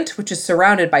giant, which is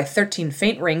surrounded by 13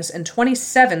 faint rings and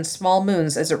 27 small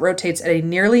moons as it rotates at a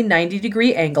nearly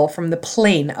 90-degree angle from the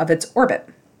plane of its orbit.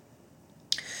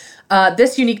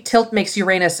 This unique tilt makes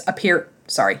Uranus appear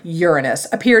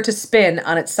to spin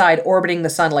on its side, orbiting the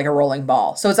sun like a rolling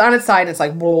ball. So it's on its side, and it's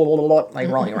like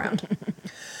rolling around.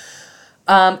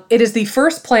 It is the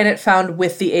first planet found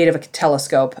with the aid of a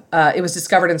telescope. It was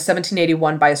discovered in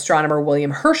 1781 by astronomer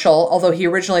William Herschel, although he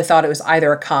originally thought it was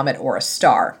either a comet or a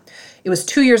star. It was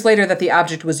 2 years later that the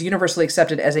object was universally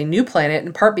accepted as a new planet,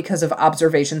 in part because of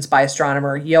observations by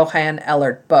astronomer Johann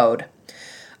Elert Bode.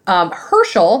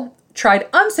 Herschel tried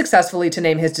unsuccessfully to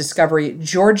name his discovery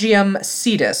Georgium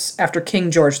Sidus after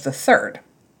King George III.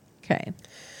 Okay.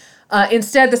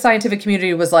 Instead, the scientific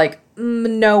community was like,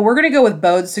 no, we're going to go with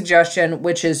Bode's suggestion,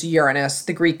 which is Uranus,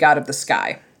 the Greek god of the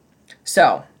sky.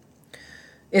 So,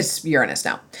 it's Uranus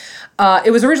now.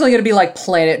 It was originally going to be like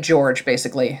Planet George,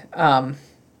 basically.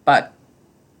 But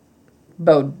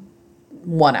Bode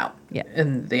won out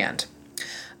in the end.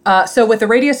 So with a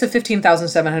radius of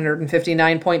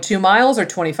 15,759.2 miles or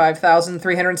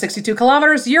 25,362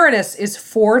 kilometers, Uranus is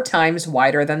 4 times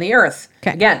wider than the Earth.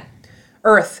 Okay. Again,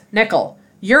 Earth, nickel.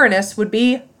 Uranus would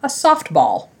be a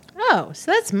softball. Oh,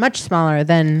 so that's much smaller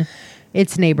than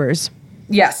its neighbors.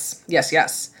 Yes.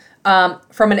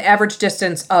 From an average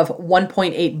distance of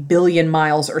 1.8 billion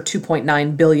miles or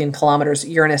 2.9 billion kilometers,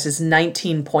 Uranus is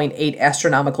 19.8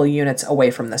 astronomical units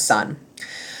away from the sun.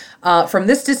 From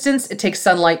this distance, it takes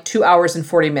sunlight 2 hours and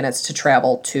 40 minutes to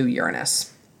travel to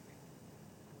Uranus.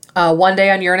 One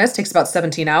day on Uranus takes about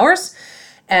 17 hours,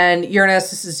 and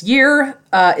Uranus's year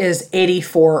is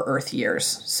 84 Earth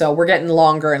years. So we're getting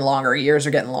longer and longer. Years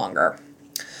are getting longer.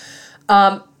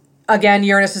 Again,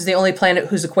 Uranus is the only planet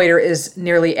whose equator is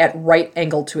nearly at right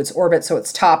angle to its orbit, so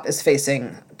its top is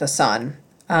facing the sun.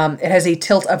 It has a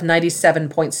tilt of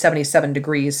 97.77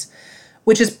 degrees,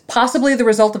 which is possibly the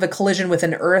result of a collision with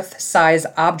an Earth-size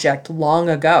object long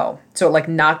ago. So it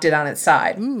knocked it on its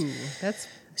side. Ooh, that's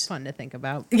fun to think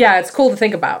about. Yeah, it's cool to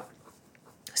think about.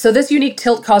 So this unique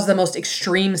tilt caused the most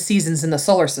extreme seasons in the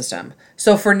solar system.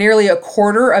 So for nearly a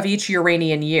quarter of each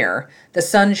Uranian year, the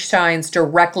sun shines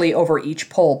directly over each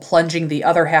pole, plunging the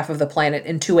other half of the planet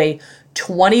into a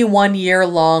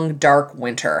 21-year-long dark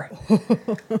winter.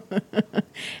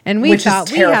 And we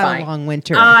thought we had a long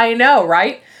winter. I know,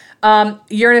 right?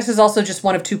 Uranus is also just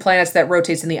one of two planets that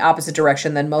rotates in the opposite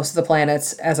direction than most of the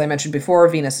planets. As I mentioned before,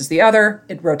 Venus is the other.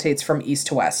 It rotates from east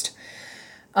to west.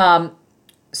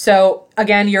 So,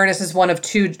 again, Uranus is one of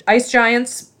two ice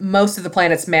giants. Most of the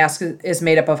planet's mass is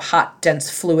made up of hot, dense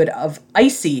fluid of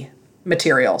icy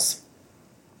materials,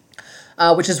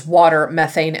 which is water,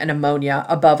 methane, and ammonia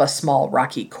above a small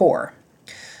rocky core.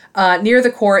 Near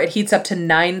the core, it heats up to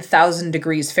 9,000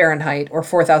 degrees Fahrenheit, or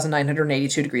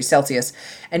 4,982 degrees Celsius,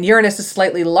 and Uranus is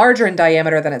slightly larger in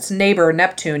diameter than its neighbor,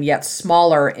 Neptune, yet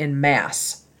smaller in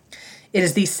mass. It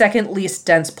is the second least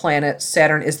dense planet.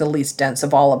 Saturn is the least dense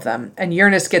of all of them. And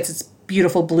Uranus gets its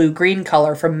beautiful blue-green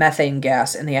color from methane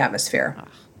gas in the atmosphere.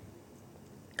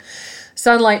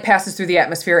 Sunlight passes through the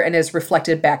atmosphere and is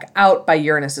reflected back out by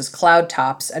Uranus's cloud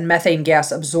tops, and methane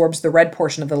gas absorbs the red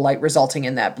portion of the light, resulting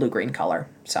in that blue-green color.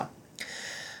 So,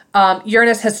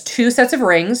 Uranus has two sets of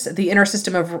rings. The inner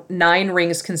system of 9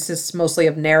 rings consists mostly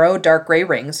of narrow, dark gray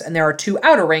rings, and there are 2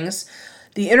 outer rings.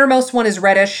 The innermost one is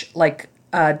reddish, like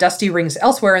dusty rings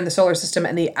elsewhere in the solar system,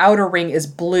 and the outer ring is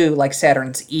blue, like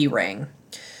Saturn's E ring.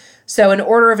 So in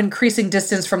order of increasing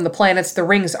distance from the planets, the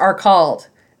rings are called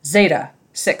Zeta,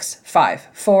 6, 5,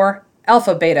 4,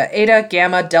 Alpha, Beta, Eta,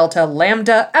 Gamma, Delta,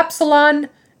 Lambda, Epsilon,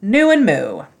 Nu, and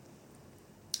Mu.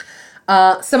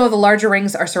 Some of the larger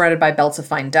rings are surrounded by belts of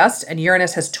fine dust, and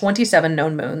Uranus has 27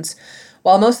 known moons.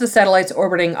 While most of the satellites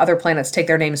orbiting other planets take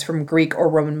their names from Greek or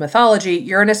Roman mythology,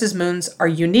 Uranus's moons are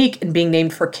unique in being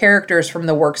named for characters from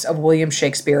the works of William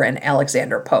Shakespeare and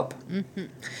Alexander Pope. Mm-hmm.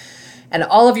 And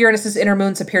all of Uranus's inner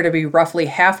moons appear to be roughly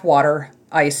half water,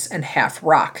 ice, and half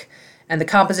rock. And the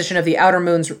composition of the outer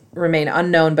moons remain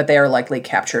unknown, but they are likely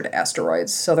captured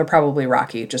asteroids. So they're probably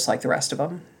rocky, just like the rest of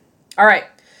them. All right.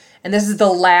 And this is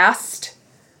the last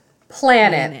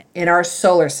planet in our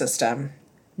solar system.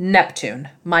 Neptune,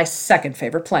 my second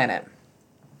favorite planet.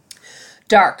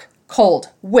 Dark, cold,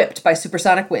 whipped by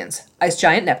supersonic winds, ice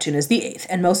giant Neptune is the 8th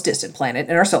and most distant planet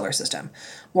in our solar system.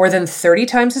 More than 30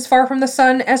 times as far from the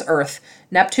sun as Earth,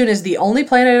 Neptune is the only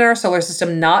planet in our solar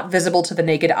system not visible to the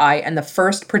naked eye and the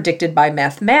first predicted by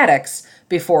mathematics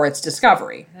before its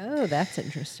discovery. Oh, that's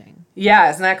interesting. Yeah,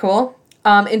 isn't that cool?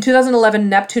 In 2011,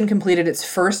 Neptune completed its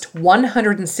first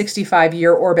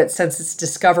 165-year orbit since its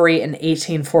discovery in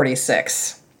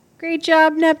 1846. Great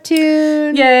job,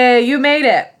 Neptune. Yay, you made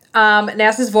it.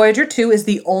 NASA's Voyager 2 is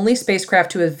the only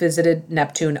spacecraft to have visited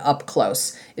Neptune up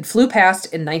close. It flew past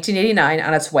in 1989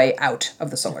 on its way out of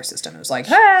the solar system. It was like,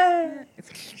 hey!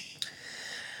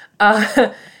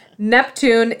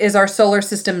 Neptune is our solar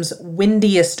system's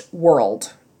windiest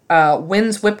world.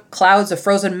 Winds whip clouds of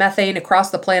frozen methane across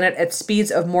the planet at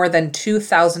speeds of more than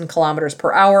 2,000 kilometers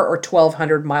per hour or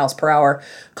 1,200 miles per hour,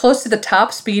 close to the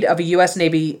top speed of a U.S.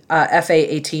 Navy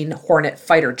FA-18 Hornet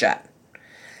fighter jet.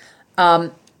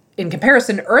 In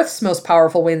comparison, Earth's most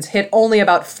powerful winds hit only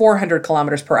about 400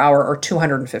 kilometers per hour or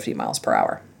 250 miles per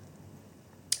hour.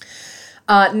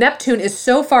 Neptune is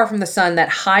so far from the sun that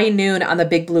high noon on the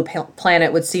big blue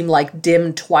planet would seem like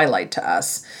dim twilight to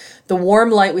us. The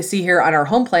warm light we see here on our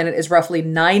home planet is roughly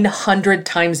 900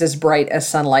 times as bright as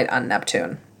sunlight on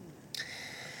Neptune.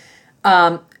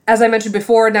 As I mentioned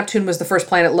before, Neptune was the first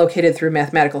planet located through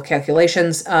mathematical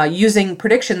calculations. Using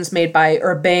predictions made by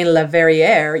Urbain Le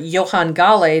Verrier, Johann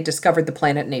Galle discovered the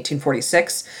planet in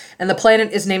 1846, and the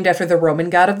planet is named after the Roman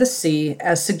god of the sea,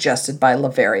 as suggested by Le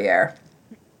Verrier.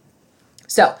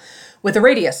 So, With a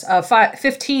radius of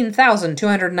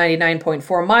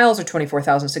 15,299.4 miles or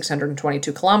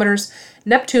 24,622 kilometers,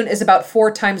 Neptune is about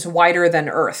 4 times wider than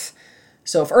Earth.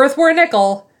 So if Earth were a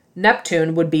nickel,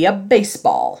 Neptune would be a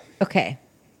baseball. Okay.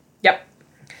 Yep.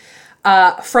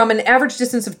 From an average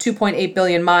distance of 2.8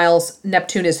 billion miles,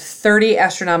 Neptune is 30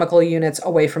 astronomical units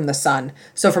away from the sun.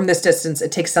 So from this distance,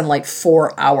 it takes sunlight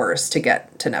 4 hours to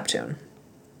get to Neptune.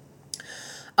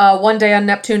 One day on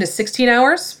Neptune is 16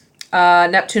 hours.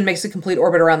 Neptune makes a complete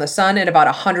orbit around the sun in about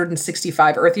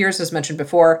 165 Earth years, as mentioned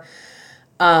before.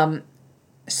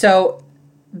 So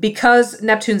because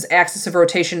Neptune's axis of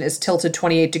rotation is tilted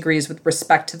 28 degrees with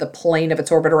respect to the plane of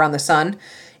its orbit around the sun,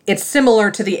 it's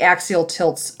similar to the axial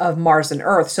tilts of Mars and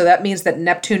Earth. So that means that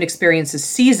Neptune experiences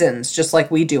seasons just like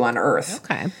we do on Earth.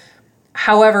 Okay.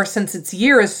 However, since its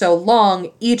year is so long,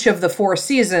 each of the 4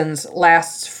 seasons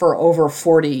lasts for over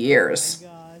 40 years.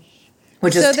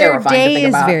 Which is terrifying to think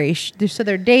about. So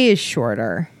their day is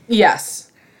shorter.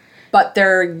 Yes. But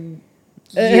their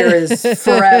year is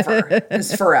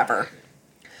forever.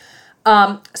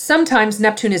 Sometimes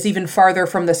Neptune is even farther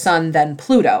from the sun than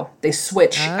Pluto. They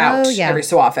switch out every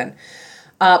so often.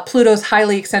 Pluto's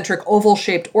highly eccentric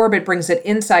oval-shaped orbit brings it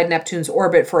inside Neptune's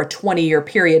orbit for a 20-year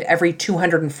period every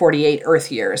 248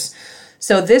 Earth years.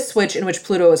 So this switch in which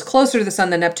Pluto is closer to the sun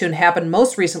than Neptune happened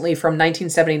most recently from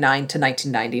 1979 to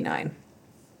 1999.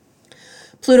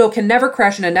 Pluto can never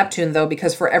crash into Neptune, though,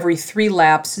 because for every 3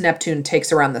 laps Neptune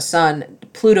takes around the sun,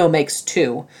 Pluto makes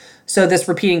 2. So this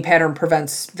repeating pattern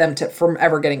prevents them from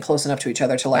ever getting close enough to each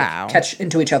other to catch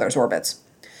into each other's orbits.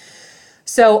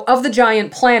 So of the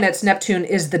giant planets, Neptune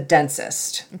is the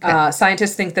densest. Okay.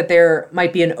 Scientists think that there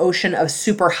might be an ocean of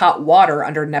super hot water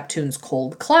under Neptune's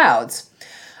cold clouds.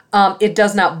 It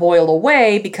does not boil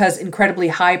away because incredibly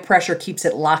high pressure keeps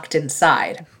it locked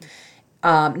inside.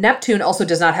 Neptune also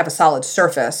does not have a solid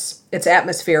surface. Its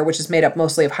atmosphere, which is made up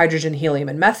mostly of hydrogen, helium,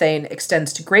 and methane,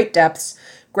 extends to great depths,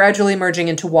 gradually merging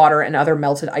into water and other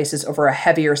melted ices over a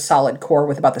heavier solid core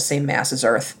with about the same mass as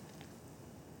Earth.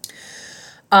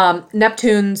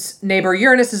 Neptune's neighbor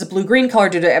Uranus is a blue-green color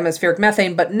due to atmospheric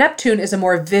methane, but Neptune is a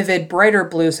more vivid, brighter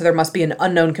blue, so there must be an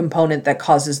unknown component that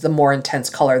causes the more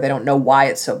intense color. They don't know why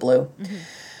it's so blue. Mm-hmm.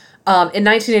 In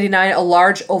 1989, a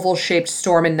large oval-shaped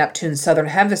storm in Neptune's southern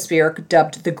hemisphere,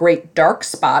 dubbed the Great Dark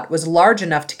Spot, was large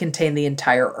enough to contain the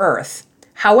entire Earth.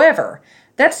 However,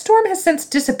 that storm has since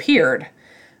disappeared,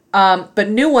 but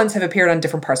new ones have appeared on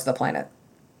different parts of the planet.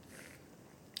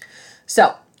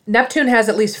 So, Neptune has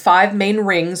at least 5 main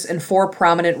rings and 4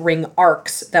 prominent ring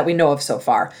arcs that we know of so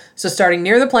far. So starting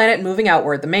near the planet and moving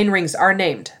outward, the main rings are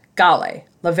named Gale,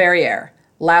 Leverrier,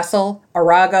 Lassell,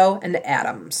 Arago, and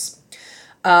Adams.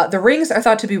 The rings are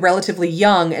thought to be relatively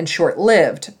young and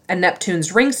short-lived, and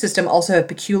Neptune's ring system also have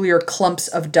peculiar clumps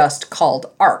of dust called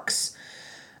arcs.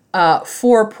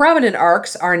 4 prominent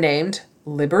arcs are named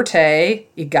Liberté,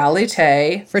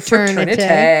 Égalité,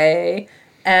 Fraternité,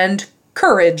 and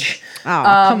Courage.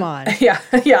 Oh, come on. Yeah,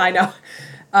 I know.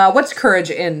 What's courage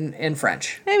in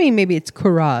French? I mean, maybe it's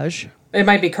courage. It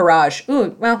might be courage.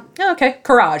 Ooh, well, okay,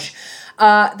 courage.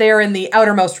 They are in the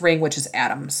outermost ring, which is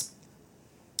Adams.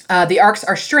 The arcs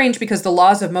are strange because the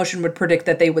laws of motion would predict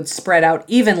that they would spread out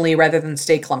evenly rather than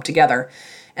stay clumped together.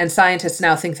 And scientists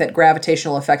now think that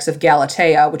gravitational effects of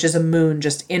Galatea, which is a moon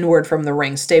just inward from the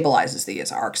ring, stabilizes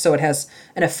these arcs. So it has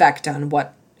an effect on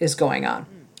what is going on.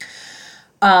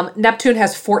 Neptune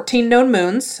has 14 known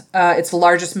moons. Its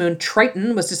largest moon,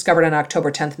 Triton, was discovered on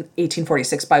October 10th,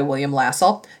 1846 by William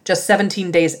Lassell, just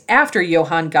 17 days after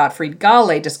Johann Gottfried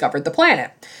Gale discovered the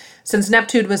planet. Since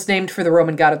Neptune was named for the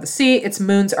Roman god of the sea, its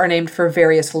moons are named for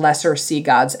various lesser sea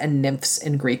gods and nymphs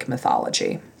in Greek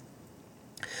mythology.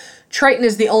 Triton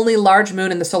is the only large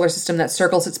moon in the solar system that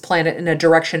circles its planet in a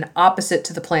direction opposite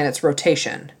to the planet's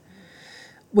rotation,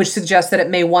 which suggests that it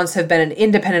may once have been an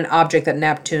independent object that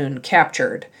Neptune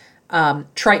captured.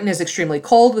 Triton is extremely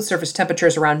cold, with surface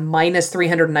temperatures around minus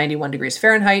 391 degrees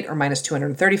Fahrenheit or minus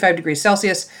 235 degrees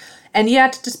Celsius. And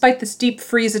yet, despite this deep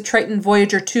freeze at Triton,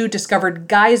 Voyager 2 discovered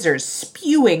geysers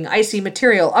spewing icy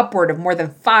material upward of more than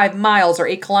 5 miles or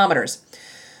 8 kilometers.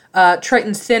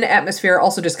 Triton's thin atmosphere,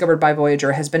 also discovered by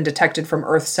Voyager, has been detected from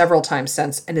Earth several times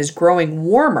since and is growing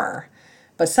warmer,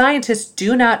 but scientists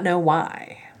do not know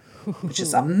why, which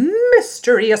is a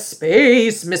mystery, a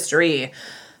space mystery.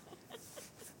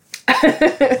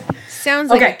 Sounds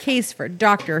like a case for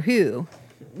Doctor Who.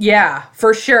 Yeah,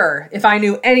 for sure, if I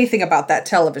knew anything about that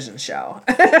television show.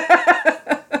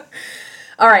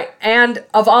 All right,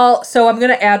 so I'm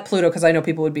going to add Pluto because I know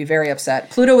people would be very upset.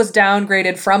 Pluto was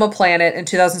downgraded from a planet in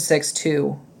 2006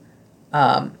 to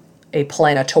a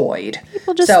planetoid.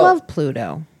 People just love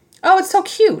Pluto. Oh, it's so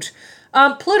cute.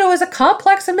 Pluto is a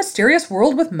complex and mysterious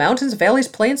world with mountains, valleys,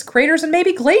 plains, craters, and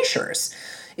maybe glaciers.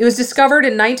 It was discovered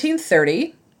in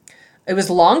 1930. It was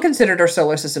long considered our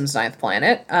solar system's ninth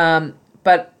planet,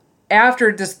 but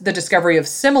after the discovery of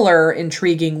similar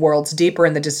intriguing worlds deeper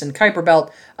in the distant Kuiper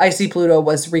Belt, icy Pluto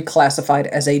was reclassified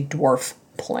as a dwarf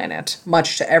planet,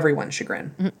 much to everyone's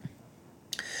chagrin.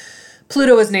 Mm-hmm.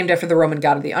 Pluto is named after the Roman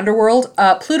god of the underworld.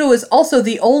 Pluto is also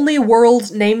the only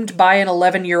world named by an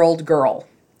 11-year-old girl.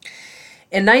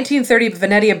 In 1930,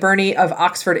 Venetia Burney of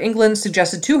Oxford, England,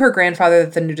 suggested to her grandfather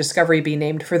that the new discovery be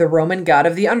named for the Roman god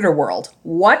of the underworld.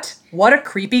 What? What a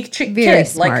creepy kid.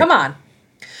 Smart. Like, come on.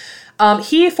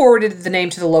 He forwarded the name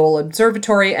to the Lowell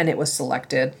Observatory, and it was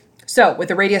selected. So, with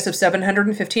a radius of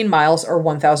 715 miles, or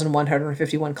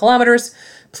 1,151 kilometers,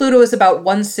 Pluto is about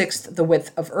 1/6 the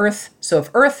width of Earth. So if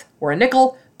Earth were a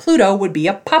nickel, Pluto would be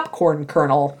a popcorn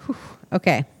kernel.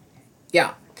 Okay.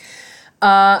 Yeah.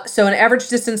 So an average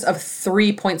distance of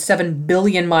 3.7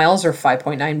 billion miles, or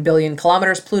 5.9 billion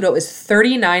kilometers, Pluto is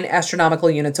 39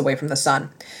 astronomical units away from the sun.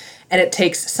 And it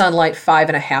takes sunlight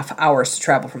 5.5 hours to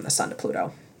travel from the sun to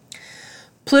Pluto.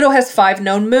 Pluto has 5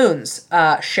 known moons: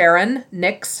 Charon,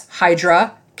 Nix,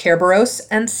 Hydra, Kerberos,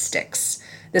 and Styx.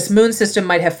 This moon system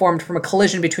might have formed from a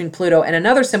collision between Pluto and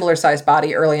another similar-sized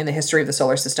body early in the history of the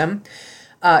solar system.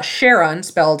 Charon,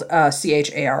 spelled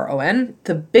Charon,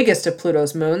 the biggest of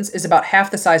Pluto's moons, is about half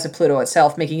the size of Pluto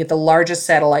itself, making it the largest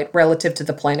satellite relative to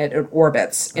the planet it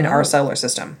orbits in our solar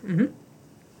system. Mm-hmm.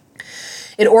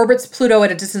 It orbits Pluto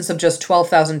at a distance of just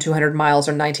 12,200 miles,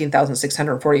 or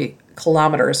 19,640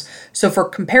 kilometers. So for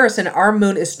comparison, our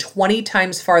moon is 20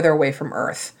 times farther away from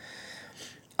Earth.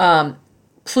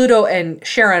 Pluto and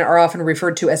Charon are often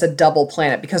referred to as a double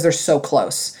planet because they're so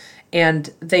close.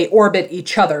 And they orbit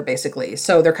each other, basically.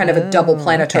 So they're kind of a double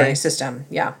planetary system.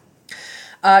 Yeah.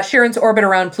 Charon's orbit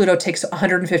around Pluto takes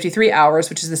 153 hours,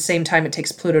 which is the same time it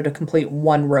takes Pluto to complete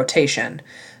one rotation.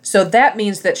 So that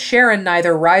means that Charon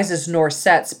neither rises nor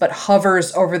sets, but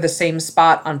hovers over the same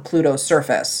spot on Pluto's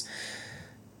surface.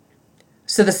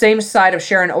 So the same side of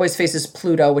Charon always faces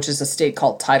Pluto, which is a state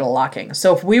called tidal locking.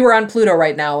 So if we were on Pluto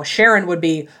right now, Charon would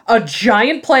be a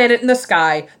giant planet in the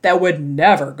sky that would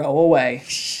never go away,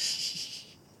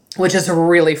 which is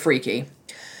really freaky.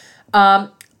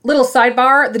 Little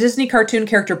sidebar, the Disney cartoon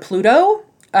character Pluto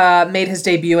made his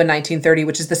debut in 1930,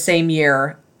 which is the same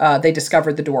year they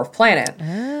discovered the dwarf planet.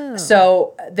 Oh.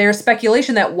 So there's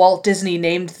speculation that Walt Disney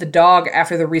named the dog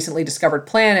after the recently discovered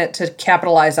planet to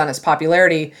capitalize on its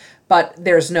popularity, but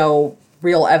there's no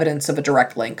real evidence of a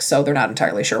direct link, so they're not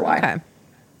entirely sure why. Okay.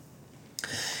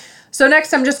 So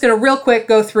next, I'm just going to real quick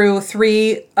go through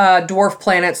 3 dwarf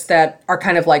planets that are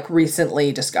kind of like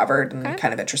recently discovered and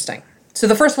kind of interesting. So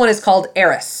the first one is called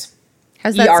Eris.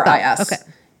 How's that Eris. spelled?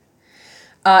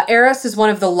 Okay. Eris is one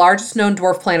of the largest known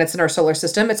dwarf planets in our solar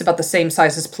system. It's about the same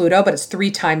size as Pluto, but it's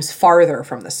 3 times farther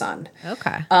from the sun.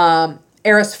 Okay.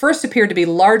 Eris first appeared to be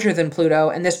larger than Pluto,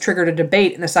 and this triggered a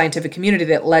debate in the scientific community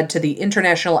that led to the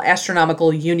International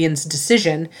Astronomical Union's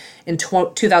decision in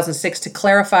 2006 to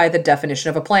clarify the definition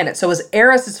of a planet. So it was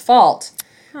Eris' fault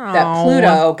that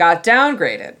Pluto got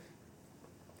downgraded.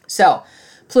 So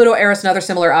Pluto, Eris, and other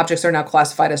similar objects are now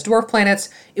classified as dwarf planets.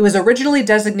 It was originally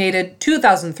designated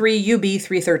 2003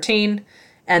 UB313,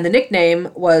 and the nickname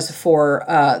was for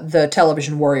the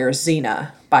television warrior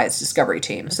Xena by its discovery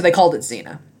team. So they called it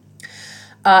Xena.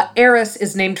 Eris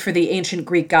is named for the ancient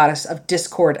Greek goddess of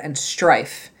discord and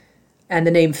strife. And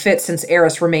the name fits since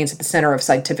Eris remains at the center of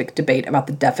scientific debate about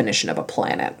the definition of a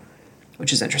planet,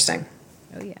 which is interesting.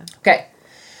 Oh, yeah. Okay.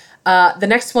 The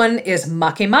next one is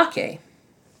Makemake.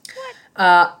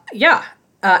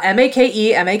 Make,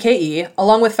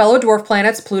 along with fellow dwarf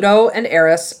planets Pluto and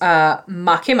Eris,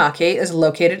 Makemake is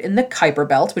located in the Kuiper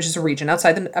Belt, which is a region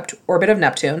outside the orbit of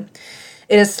Neptune.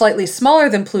 It is slightly smaller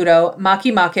than Pluto.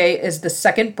 Makemake is the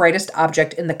second brightest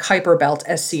object in the Kuiper Belt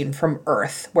as seen from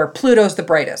Earth, where Pluto's the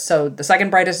brightest. So the second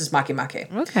brightest is Makemake.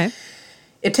 Okay.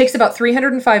 It takes about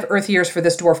 305 Earth years for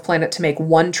this dwarf planet to make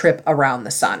one trip around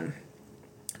the sun.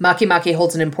 Makemake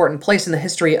holds an important place in the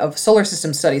history of solar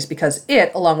system studies because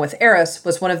it, along with Eris,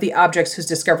 was one of the objects whose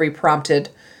discovery prompted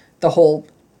the whole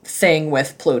thing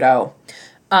with Pluto.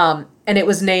 And it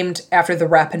was named after the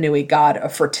Rapa Nui god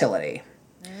of fertility.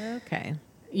 Okay.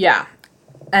 Yeah.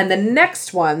 And the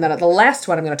next one, the last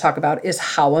one I'm going to talk about is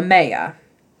Haumea.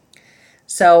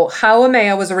 So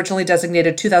Haumea was originally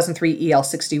designated 2003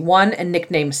 EL61 and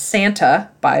nicknamed Santa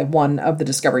by one of the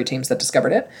discovery teams that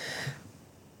discovered it.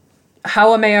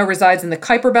 Haumea resides in the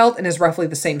Kuiper Belt and is roughly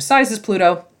the same size as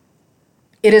Pluto.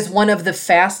 It is one of the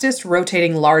fastest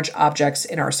rotating large objects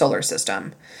in our solar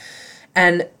system.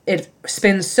 And it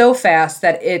spins so fast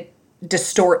that it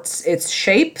distorts its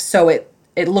shape, so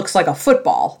it looks like a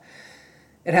football.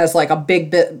 It has like a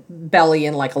big belly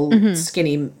and like a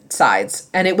skinny sides.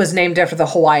 And it was named after the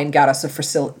Hawaiian goddess of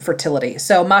fertility.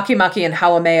 So Makemake and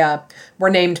Haumea were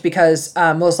named because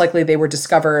most likely they were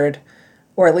discovered,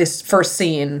 or at least first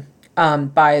seen,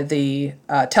 by the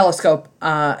telescope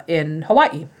in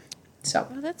Hawaii. So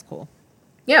that's cool.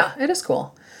 Yeah, it is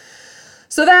cool.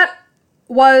 So that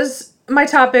was my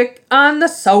topic on the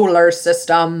solar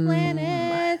system.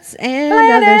 Planets and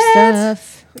other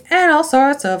stuff. And all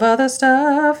sorts of other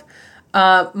stuff.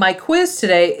 My quiz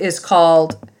today is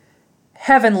called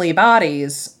Heavenly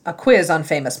Bodies, a quiz on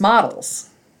famous models.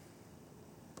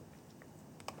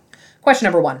 Question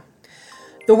number 1.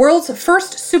 The world's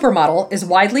first supermodel is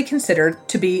widely considered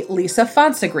to be Lisa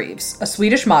Fonsegrives, a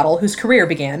Swedish model whose career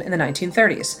began in the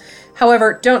 1930s.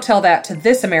 However, don't tell that to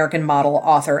this American model,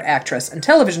 author, actress, and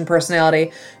television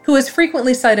personality, who has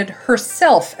frequently cited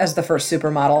herself as the first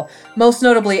supermodel, most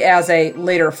notably as a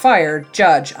later fired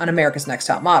judge on America's Next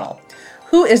Top Model.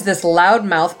 Who is this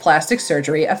loudmouth plastic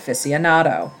surgery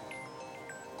aficionado?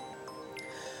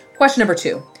 Question number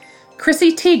 2.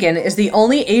 Chrissy Teigen is the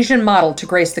only Asian model to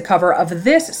grace the cover of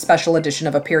this special edition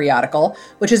of a periodical,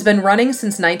 which has been running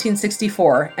since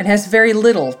 1964 and has very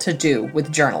little to do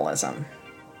with journalism.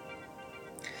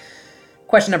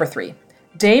 Question number 3.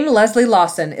 Dame Leslie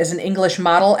Lawson is an English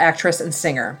model, actress, and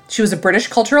singer. She was a British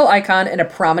cultural icon and a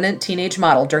prominent teenage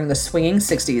model during the swinging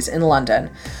 60s in London.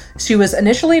 She was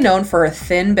initially known for her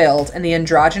thin build and the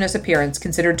androgynous appearance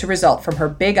considered to result from her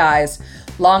big eyes,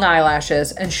 long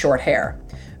eyelashes, and short hair.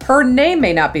 Her name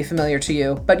may not be familiar to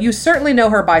you, but you certainly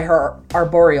know her by her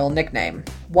arboreal nickname.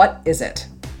 What is it?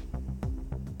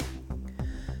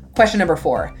 Question number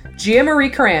 4. Gia Marie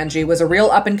Karangi was a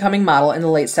real up-and-coming model in the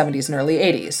late 70s and early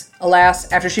 80s.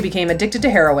 Alas, after she became addicted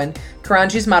to heroin,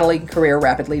 Karangi's modeling career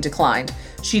rapidly declined.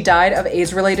 She died of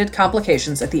AIDS-related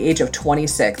complications at the age of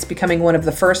 26, becoming one of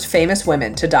the first famous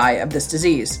women to die of this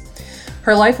disease.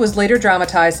 Her life was later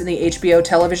dramatized in the HBO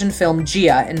television film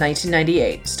Gia in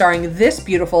 1998, starring this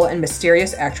beautiful and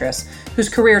mysterious actress whose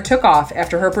career took off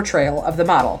after her portrayal of the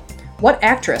model. What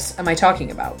actress am I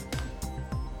talking about?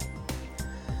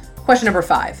 Question number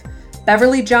 5.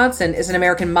 Beverly Johnson is an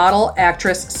American model,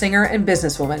 actress, singer, and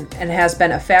businesswoman, and has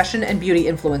been a fashion and beauty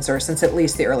influencer since at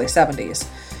least the early 70s.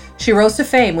 She rose to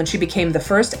fame when she became the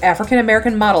first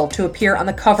African-American model to appear on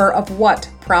the cover of what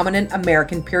prominent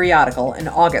American periodical in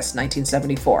August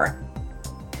 1974?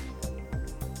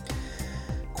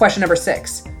 Question number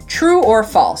 6. True or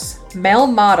false? Male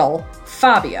model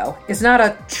Fabio is not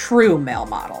a true male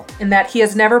model, in that he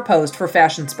has never posed for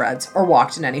fashion spreads or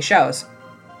walked in any shows.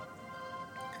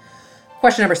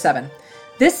 Question number 7.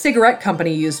 This cigarette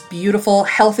company used beautiful,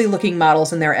 healthy-looking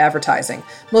models in their advertising,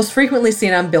 most frequently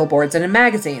seen on billboards and in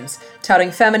magazines, touting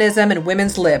feminism and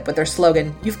women's lib with their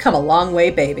slogan, "You've come a long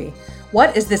way, baby."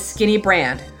 What is this skinny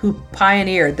brand who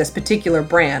pioneered this particular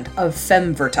brand of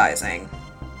femvertising?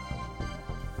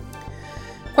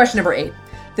 Question number 8.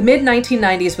 The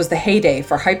mid-1990s was the heyday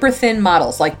for hyper-thin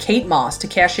models like Kate Moss to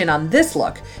cash in on this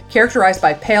look, characterized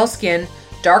by pale skin,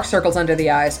 dark circles under the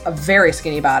eyes, a very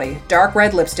skinny body, dark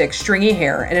red lipstick, stringy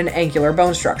hair, and an angular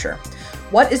bone structure.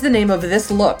 What is the name of this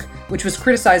look, which was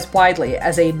criticized widely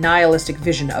as a nihilistic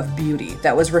vision of beauty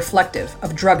that was reflective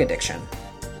of drug addiction?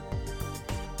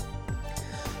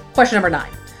 Question number 9.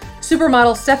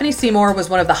 Supermodel Stephanie Seymour was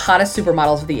one of the hottest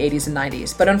supermodels of the 80s and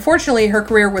 90s, but unfortunately her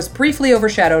career was briefly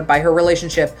overshadowed by her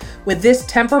relationship with this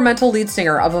temperamental lead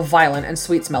singer of a violent and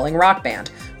sweet-smelling rock band,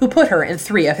 who put her in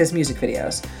 3 of his music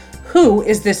videos. Who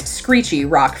is this screechy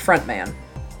rock frontman?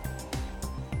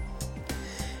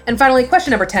 And finally,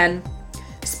 question number 10.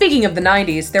 Speaking of the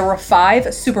 90s, there were 5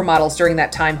 supermodels during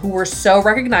that time who were so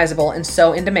recognizable and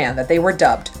so in demand that they were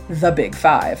dubbed the Big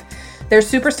Five. Their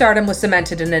superstardom was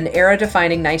cemented in an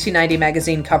era-defining 1990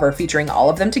 magazine cover featuring all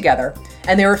of them together,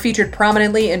 and they were featured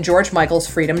prominently in George Michael's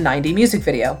Freedom 90 music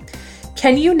video.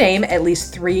 Can you name at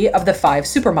least 3 of the 5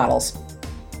 supermodels?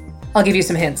 I'll give you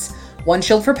some hints. One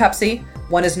chilled for Pepsi,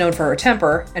 one is known for her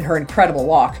temper and her incredible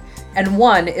walk, and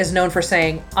one is known for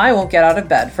saying, "I won't get out of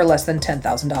bed for less than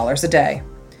 $10,000 a day."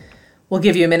 We'll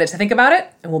give you a minute to think about it,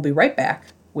 and we'll be right back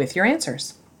with your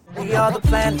answers. We are the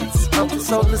planets of the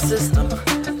solar system,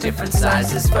 different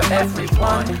sizes for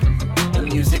everyone. The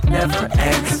music never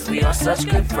ends. We are such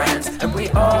good friends, and we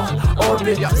all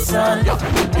orbit the sun.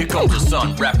 Here comes the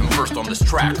sun, rapping first on this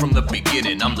track from the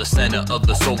beginning. I'm the center of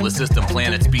the solar system,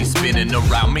 planets be spinning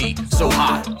around me. So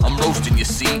hot, I'm roasting, you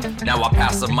see. Now I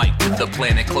pass the mic to the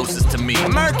planet closest to me.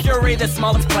 Mercury, the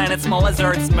smallest planet, small as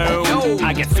Earth's moon.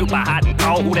 I get super hot and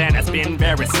cold, and it's been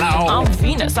very slow. I'm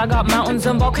Venus, I got mountains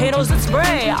and volcanoes that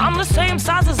spray. I'm the same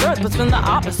size as Earth, but spin the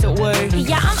opposite way.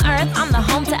 Yeah, I'm Earth, I'm the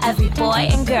home to every boy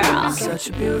and girl. Such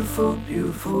a beautiful,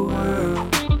 beautiful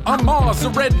world. I'm Mars, a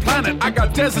red planet. I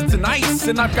got deserts and ice,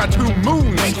 and I've got 2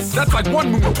 moons. That's like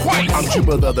 1 moon twice. I'm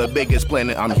Jupiter, the biggest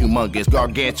planet. I'm humongous,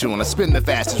 gargantuan. I spin the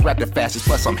fastest, rap the fastest,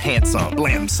 plus I'm handsome.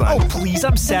 Blam, son. Oh, please,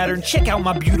 I'm Saturn. Check out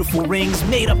my beautiful rings,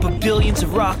 made up of billions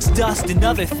of rocks, dust, and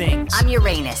other things. I'm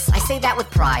Uranus. I say that with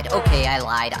pride. Okay, I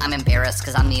lied. I'm embarrassed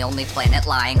because I'm the only planet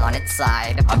lying on its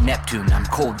side. I'm Neptune, I'm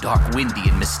cold, dark, windy,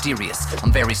 and mysterious.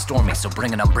 I'm very stormy, so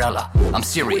bring an umbrella. I'm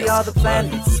serious. We are the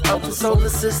planets of the solar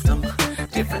system.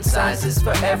 Different sizes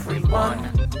for everyone.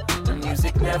 The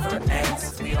music never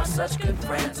ends. We are such good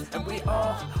friends, and we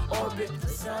all orbit the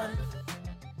sun.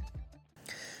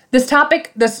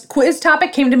 This quiz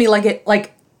topic came to me like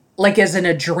as in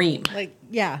a dream. Like,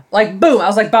 yeah. Like, boom, I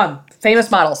was like, boom, famous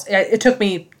models. It took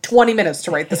me 20 minutes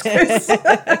to write this quiz.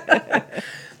 Awesome.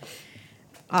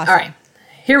 All right,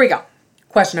 here we go.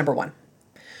 Question number 1.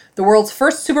 The world's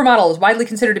first supermodel is widely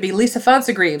considered to be Lisa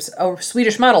Fonsegrives, a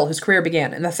Swedish model whose career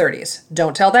began in the 30s.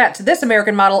 Don't tell that to this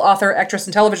American model, author, actress,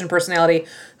 and television personality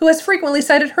who has frequently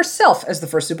cited herself as the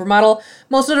first supermodel,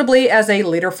 most notably as a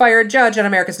later fired judge on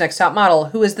America's Next Top Model.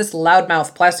 Who is this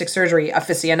loudmouth plastic surgery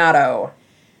aficionado?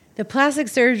 The plastic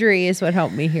surgery is what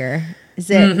helped me here. Is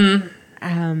it?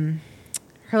 Her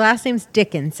last name's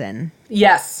Dickinson.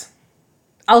 Yes.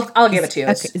 I'll give it to you.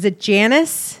 Okay. Is it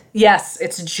Janice? Yes,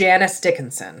 it's Janice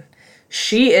Dickinson.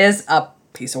 She is a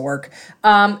piece of work.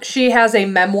 She has a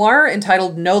memoir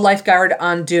entitled No Lifeguard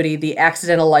on Duty, The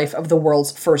Accidental Life of the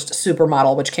World's First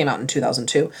Supermodel, which came out in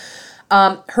 2002.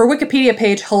 Her Wikipedia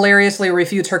page hilariously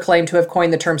refutes her claim to have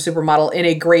coined the term supermodel in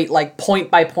a great,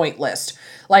 point-by-point list.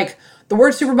 Like, the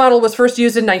word supermodel was first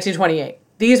used in 1928.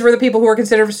 These were the people who were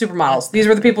considered supermodels. These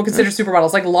were the people considered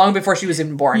supermodels, long before she was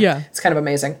even born. Yeah. It's kind of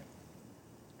amazing.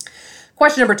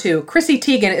 Question number 2. Chrissy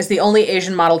Teigen is the only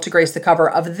Asian model to grace the cover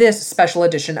of this special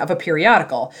edition of a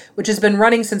periodical, which has been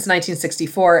running since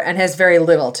 1964 and has very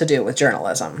little to do with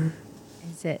journalism.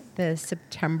 Is it the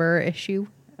September issue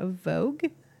of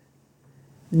Vogue?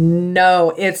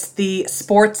 No, it's the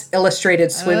Sports Illustrated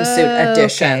swimsuit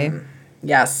edition. Okay.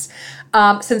 Yes.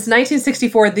 Since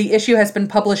 1964, the issue has been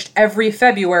published every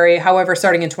February. However,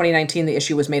 starting in 2019, the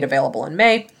issue was made available in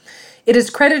May. It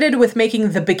is credited with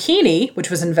making the bikini,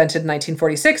 which was invented in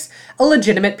 1946, a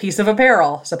legitimate piece of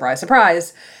apparel. Surprise,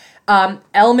 surprise.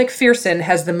 Elle Macpherson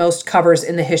has the most covers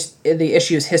in the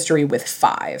issue's history with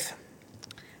 5.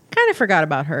 Kind of forgot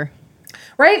about her.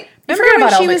 Right? You Remember forgot when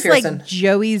about she Elle was Macpherson. like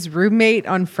Joey's roommate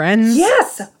on Friends?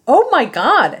 Yes. Oh my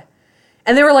God.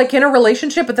 And they were in a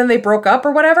relationship, but then they broke up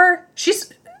or whatever. She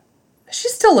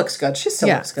still looks good. She still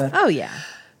looks good. Oh, yeah.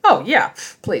 Oh, yeah.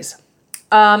 Please.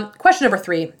 Question number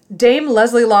 3. Dame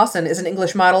Leslie Lawson is an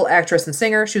English model, actress, and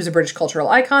singer. She was a British cultural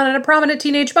icon and a prominent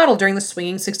teenage model during the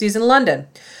swinging 60s in London.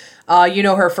 You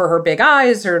know her for her big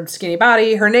eyes, her skinny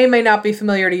body. Her name may not be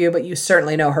familiar to you, but you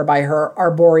certainly know her by her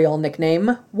arboreal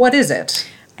nickname. What is it?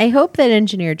 I hope that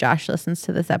engineer Josh listens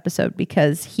to this episode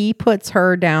because he puts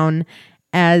her down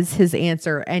as his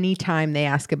answer anytime they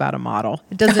ask about a model.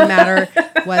 It doesn't matter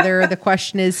whether the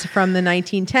question is from the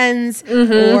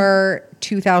 1910s or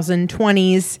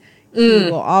 2020s. He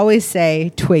will always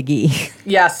say Twiggy.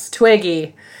 Yes,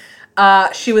 Twiggy.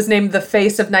 She was named the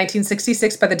face of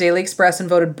 1966 by the Daily Express and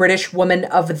voted British Woman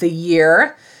of the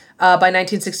Year. By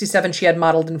 1967, she had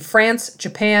modeled in France,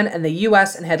 Japan, and the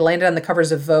U.S. and had landed on the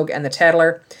covers of Vogue and The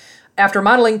Tatler. After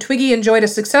modeling, Twiggy enjoyed a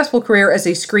successful career as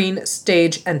a screen,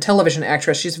 stage, and television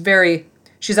actress. She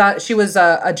was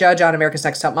a judge on America's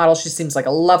Next Top Model. She seems like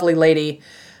a lovely lady.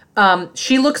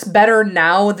 She looks better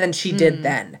now than she did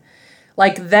then.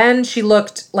 Then she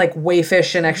looked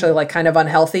waifish and actually kind of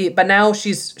unhealthy, but now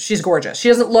she's gorgeous. She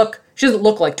doesn't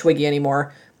look like Twiggy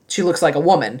anymore. She looks like a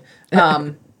woman.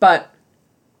 But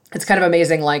it's kind of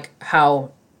amazing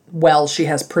how well she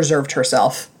has preserved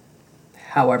herself.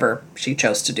 However, she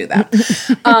chose to do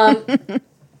that.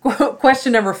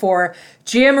 Question number 4.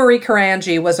 Gia Marie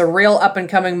Carangi was a real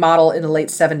up-and-coming model in the late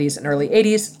 70s and early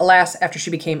 80s. Alas, after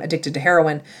she became addicted to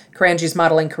heroin, Carangi's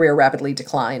modeling career rapidly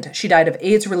declined. She died of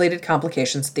AIDS-related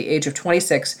complications at the age of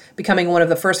 26, becoming one of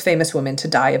the first famous women to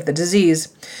die of the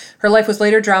disease. Her life was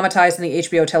later dramatized in the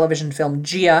HBO television film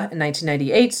Gia in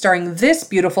 1998, starring this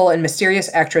beautiful and mysterious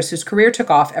actress whose career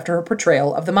took off after her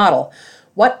portrayal of the model.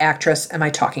 What actress am I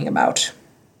talking about?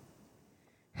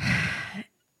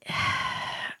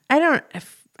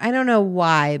 I don't know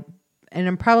why, and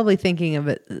I'm probably thinking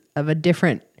of a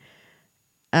different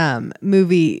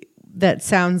movie that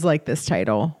sounds like this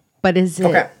title. But is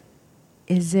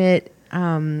it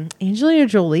Angelina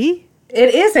Jolie?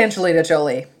 It is Angelina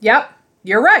Jolie. Yep,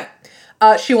 you're right.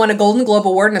 She won a Golden Globe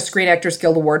Award and a Screen Actors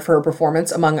Guild Award for her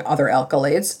performance, among other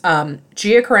accolades.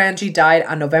 Gia Carangi died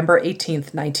on November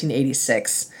 18th,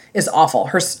 1986. Is awful.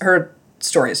 Her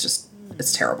story is just,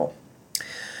 it's terrible.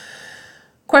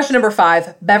 Question number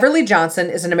 5. Beverly Johnson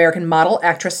is an American model,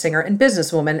 actress, singer, and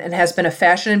businesswoman and has been a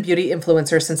fashion and beauty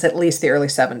influencer since at least the early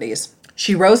 70s.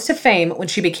 She rose to fame when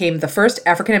she became the first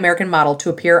African-American model to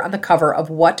appear on the cover of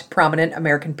what prominent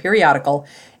American periodical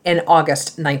in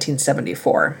August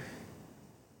 1974?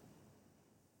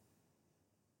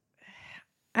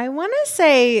 I want to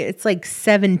say it's like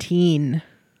 17.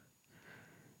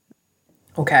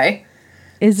 Okay.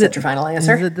 Is that your final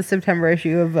answer? Is it the September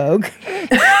issue of Vogue?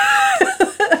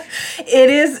 It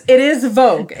is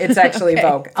Vogue. It's actually okay,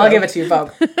 Vogue. I'll give it to you,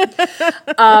 Vogue.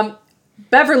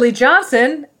 Beverly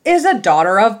Johnson is a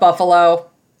daughter of Buffalo.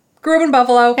 Grew up in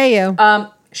Buffalo. Hey, you.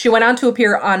 She went on to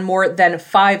appear on more than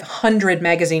 500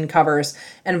 magazine covers,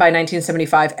 and by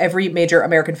 1975, every major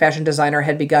American fashion designer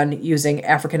had begun using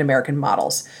African-American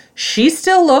models. She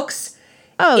still looks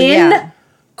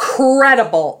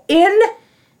incredible.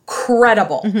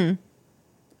 Incredible. Mm-hmm.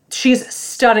 She's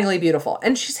stunningly beautiful,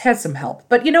 and she's had some help.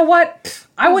 But you know what?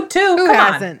 I would too. Who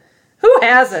hasn't? Who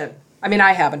hasn't? I mean,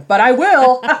 I haven't, but I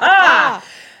will.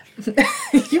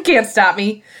 You can't stop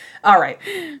me. All right.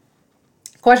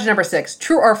 Question number 6.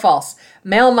 True or false?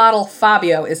 Male model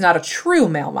Fabio is not a true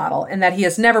male model in that he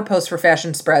has never posed for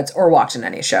fashion spreads or walked in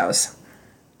any shows.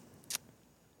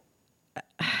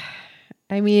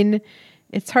 I mean,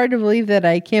 it's hard to believe that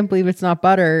I Can't Believe It's Not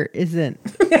Butter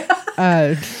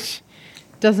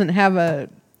doesn't have a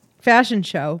fashion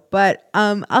show, but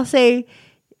I'll say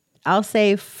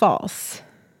false.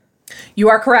 You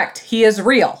are correct. He is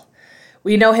real.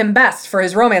 We know him best for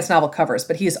his romance novel covers,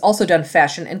 but he has also done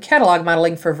fashion and catalog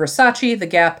modeling for Versace, The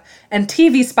Gap, and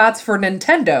TV spots for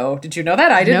Nintendo. Did you know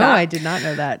that? I did not. No, I did not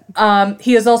know that.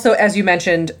 He is also, as you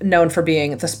mentioned, known for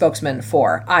being the spokesman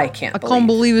for I Can't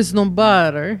Believe It's Not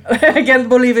Butter. I Can't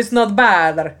Believe It's Not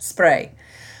Butter spray.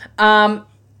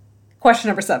 Question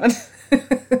number 7.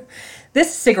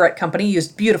 This cigarette company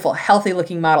used beautiful,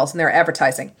 healthy-looking models in their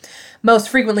advertising, most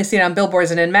frequently seen on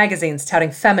billboards and in magazines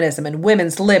touting feminism and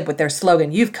women's lib with their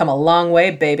slogan, "You've come a long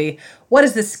way, baby." What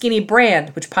is the skinny brand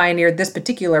which pioneered this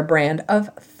particular brand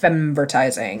of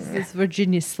femvertising? It's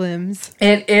Virginia Slims.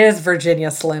 It is Virginia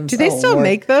Slims. Do they still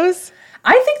make those?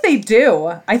 I think they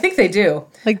do.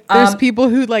 Like, there's people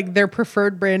who, like, their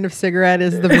preferred brand of cigarette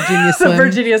is the Virginia Slim. The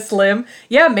Virginia Slim.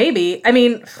 Yeah, maybe. I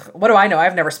mean, what do I know?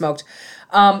 I've never smoked.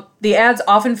 The ads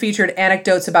often featured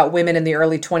anecdotes about women in the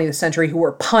early 20th century who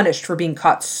were punished for being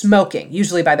caught smoking,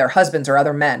 usually by their husbands or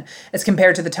other men, as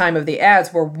compared to the time of the ads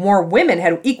where more women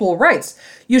had equal rights,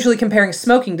 usually comparing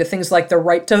smoking to things like the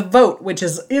right to vote, which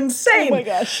is insane. Oh my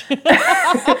gosh.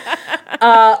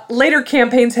 Later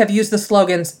campaigns have used the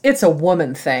slogans, "It's a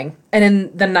woman thing," and in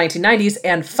the 1990s,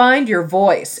 and "Find Your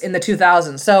Voice" in the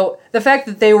 2000s. So the fact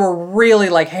that they were really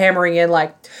like hammering in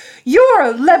like, "You're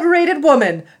a liberated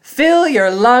woman. Fill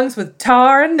your lungs with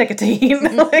tar and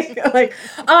nicotine." like,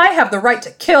 I have the right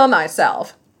to kill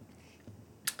myself.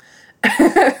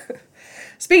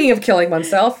 Speaking of killing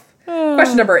oneself,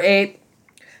 question number 8.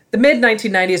 The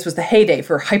mid-1990s was the heyday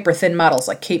for hyper-thin models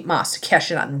like Kate Moss to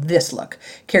cash in on this look,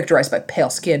 characterized by pale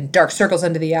skin, dark circles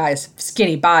under the eyes,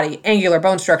 skinny body, angular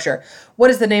bone structure. What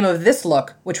is the name of this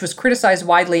look, which was criticized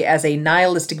widely as a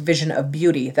nihilistic vision of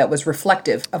beauty that was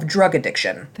reflective of drug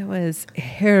addiction? That was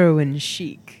heroin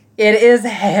chic. It is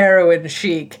heroin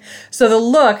chic. So the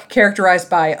look,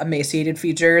 characterized by emaciated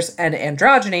features and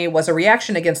androgyny, was a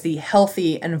reaction against the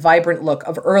healthy and vibrant look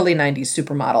of early 90s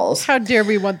supermodels. How dare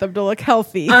we want them to look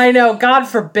healthy? I know, God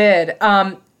forbid.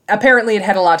 Apparently it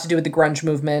had a lot to do with the grunge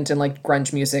movement and like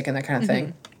grunge music and that kind of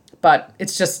thing. But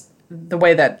it's just the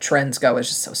way that trends go is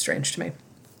just so strange to me.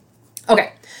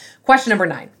 Okay, question number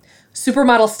 9.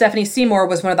 Supermodel Stephanie Seymour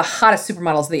was one of the hottest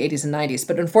supermodels of the 80s and 90s,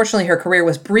 but unfortunately her career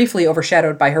was briefly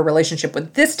overshadowed by her relationship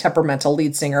with this temperamental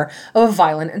lead singer of a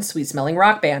violent and sweet-smelling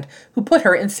rock band, who put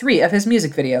her in 3 of his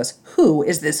music videos. Who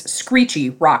is this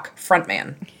screechy rock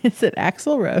frontman? Is it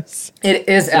Axl Rose? It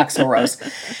is Axl Rose.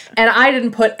 And I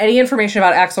didn't put any information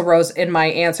about Axl Rose in my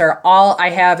answer. All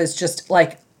I have is just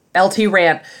like LT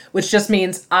rant, which just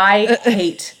means I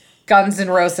hate Guns N'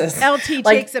 Roses. LT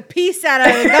takes a piece out of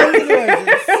Guns N'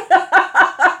 Roses.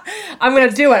 I'm going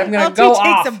to do it. I'm going to go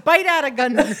off. LT takes a bite out of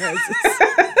Guns N'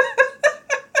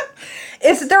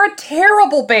 Roses. They're a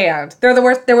terrible band. They're the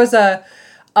worst. There was a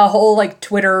whole like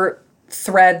Twitter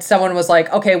thread. Someone was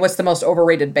like, okay, what's the most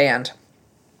overrated band?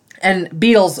 And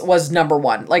Beatles was number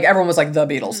 1. Like everyone was like the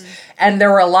Beatles. And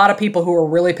there were a lot of people who were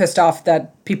really pissed off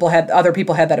that other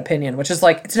people had that opinion, which is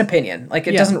like, it's an opinion. Like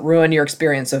it doesn't ruin your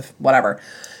experience of whatever.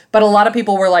 But a lot of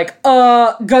people were like,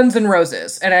 Guns N'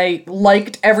 Roses. And I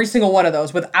liked every single one of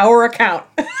those with our account.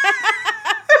 With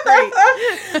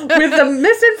the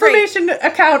misinformation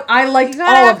account, I liked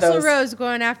all of those. Axl Rose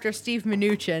going after Steve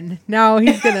Mnuchin. Now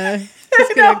he's gonna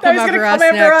come after us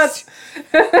next.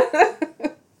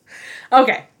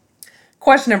 Okay.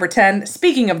 Question number 10.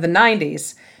 Speaking of the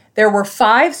 90s, there were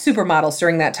 5 supermodels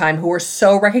during that time who were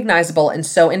so recognizable and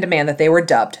so in demand that they were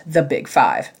dubbed the Big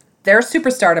Five. Their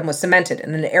superstardom was cemented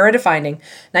in an era-defining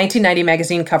 1990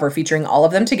 magazine cover featuring all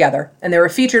of them together, and they were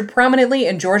featured prominently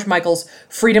in George Michael's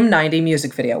Freedom 90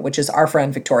 music video, which is our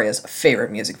friend Victoria's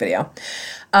favorite music video.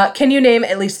 Can you name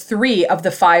at least 3 of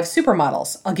the 5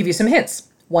 supermodels? I'll give you some hints.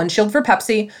 1 shielded for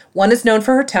Pepsi, 1 is known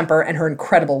for her temper and her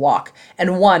incredible walk,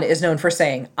 and 1 is known for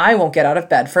saying, I won't get out of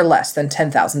bed for less than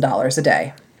 $10,000 a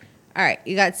day. All right,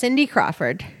 you got Cindy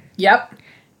Crawford. Yep. You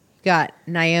got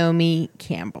Naomi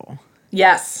Campbell.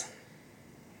 Yes.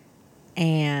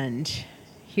 And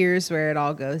here's where it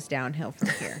all goes downhill from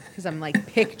here. Because I'm like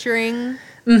picturing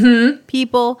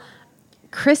people.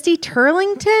 Christy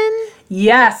Turlington?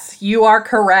 Yes, you are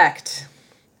correct.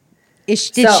 Did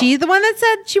she the one that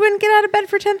said she wouldn't get out of bed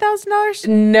for $10,000?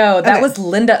 No, that was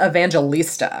Linda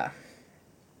Evangelista.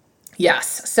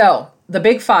 Yes. So the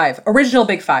Big Five, original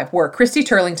Big Five, were Christy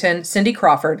Turlington, Cindy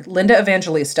Crawford, Linda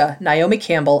Evangelista, Naomi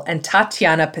Campbell, and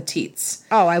Tatiana Petites.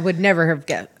 Oh, I would never have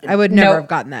have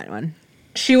gotten that one.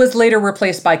 She was later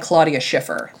replaced by Claudia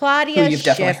Schiffer. Claudia who you've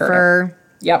definitely Schiffer. Heard of.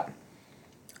 Yep.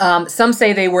 Some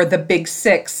say they were the Big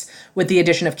Six with the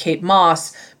addition of Kate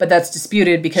Moss, but that's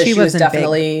disputed because she was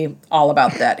definitely all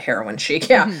about that heroin chic.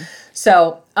 Yeah.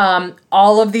 So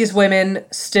all of these women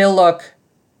still look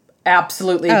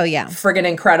absolutely friggin'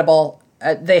 incredible.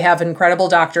 They have incredible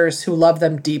doctors who love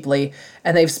them deeply,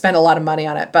 and they've spent a lot of money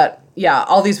on it. But yeah,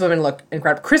 all these women look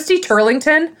incredible. Christy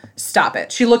Turlington, stop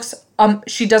it. She looks,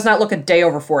 she does not look a day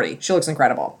over 40. She looks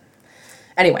incredible.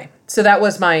 Anyway, so that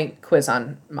was my quiz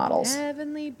on models.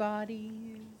 Heavenly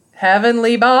bodies.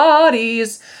 Heavenly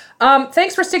bodies.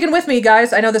 Thanks for sticking with me,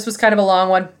 guys. I know this was kind of a long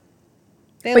one.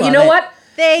 But you know what?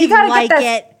 They like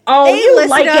it. Oh, they you listen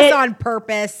like to us it on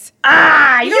purpose. You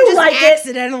don't just like it.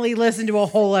 accidentally listen to a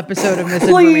whole episode of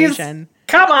misinformation. Please,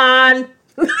 come on.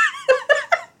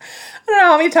 I don't know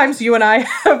how many times you and I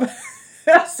have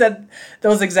said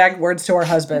those exact words to our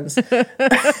husbands.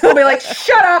 We'll be like,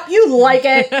 shut up, you like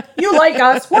it. You like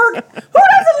us. Who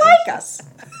doesn't like us?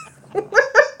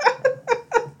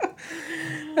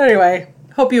 Anyway,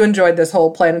 hope you enjoyed this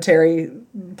whole planetary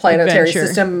Adventure.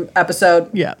 system episode.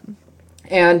 Yeah.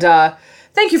 And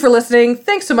thank you for listening.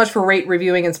 Thanks so much for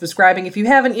reviewing, and subscribing. If you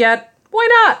haven't yet, why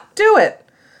not? Do it.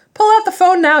 Pull out the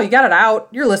phone now. You got it out.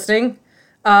 You're listening.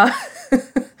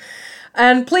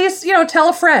 And please, tell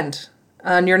a friend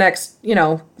on your next,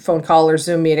 phone call or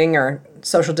Zoom meeting or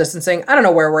social distancing. I don't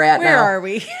know where we're at now. Where are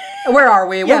we? Where are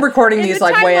we? Yeah. We're recording these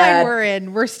like way ahead. We're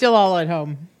in. We're still all at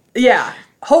home. Yeah.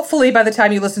 Hopefully by the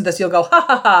time you listen to this, you'll go, ha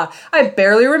ha ha, I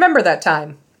barely remember that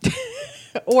time.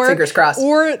 Or fingers crossed.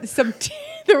 Or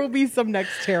there will be some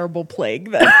next terrible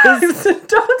plague that is.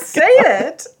 Don't say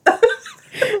it.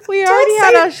 We already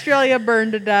had Australia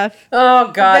burned to death.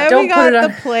 Oh God! Then don't we got put it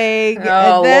the plague.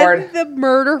 Oh and then Lord! The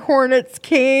murder hornets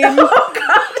came. Oh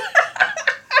God!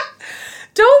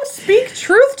 Don't speak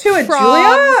truth to it, Frogs.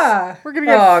 Julia. We're gonna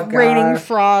get raining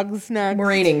frogs next.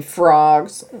 Raining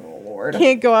frogs. Oh Lord!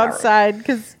 Can't go outside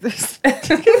because there's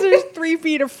 3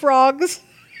 feet of frogs.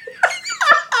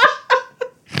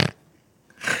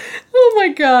 Oh my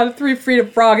God! 3 feet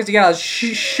of frogs. You gotta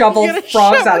shovel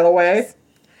frogs out of the way.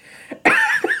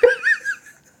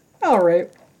 All right.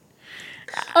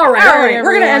 We're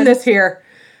going to end this here.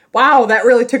 Wow, that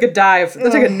really took a dive.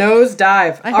 That took a nose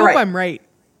dive. I hope I'm right.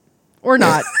 Or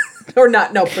not. Or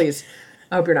not. No, please.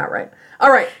 I hope you're not right.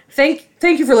 All right. Thank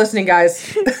you for listening,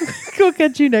 guys. We'll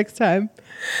catch you next time.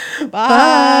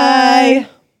 Bye.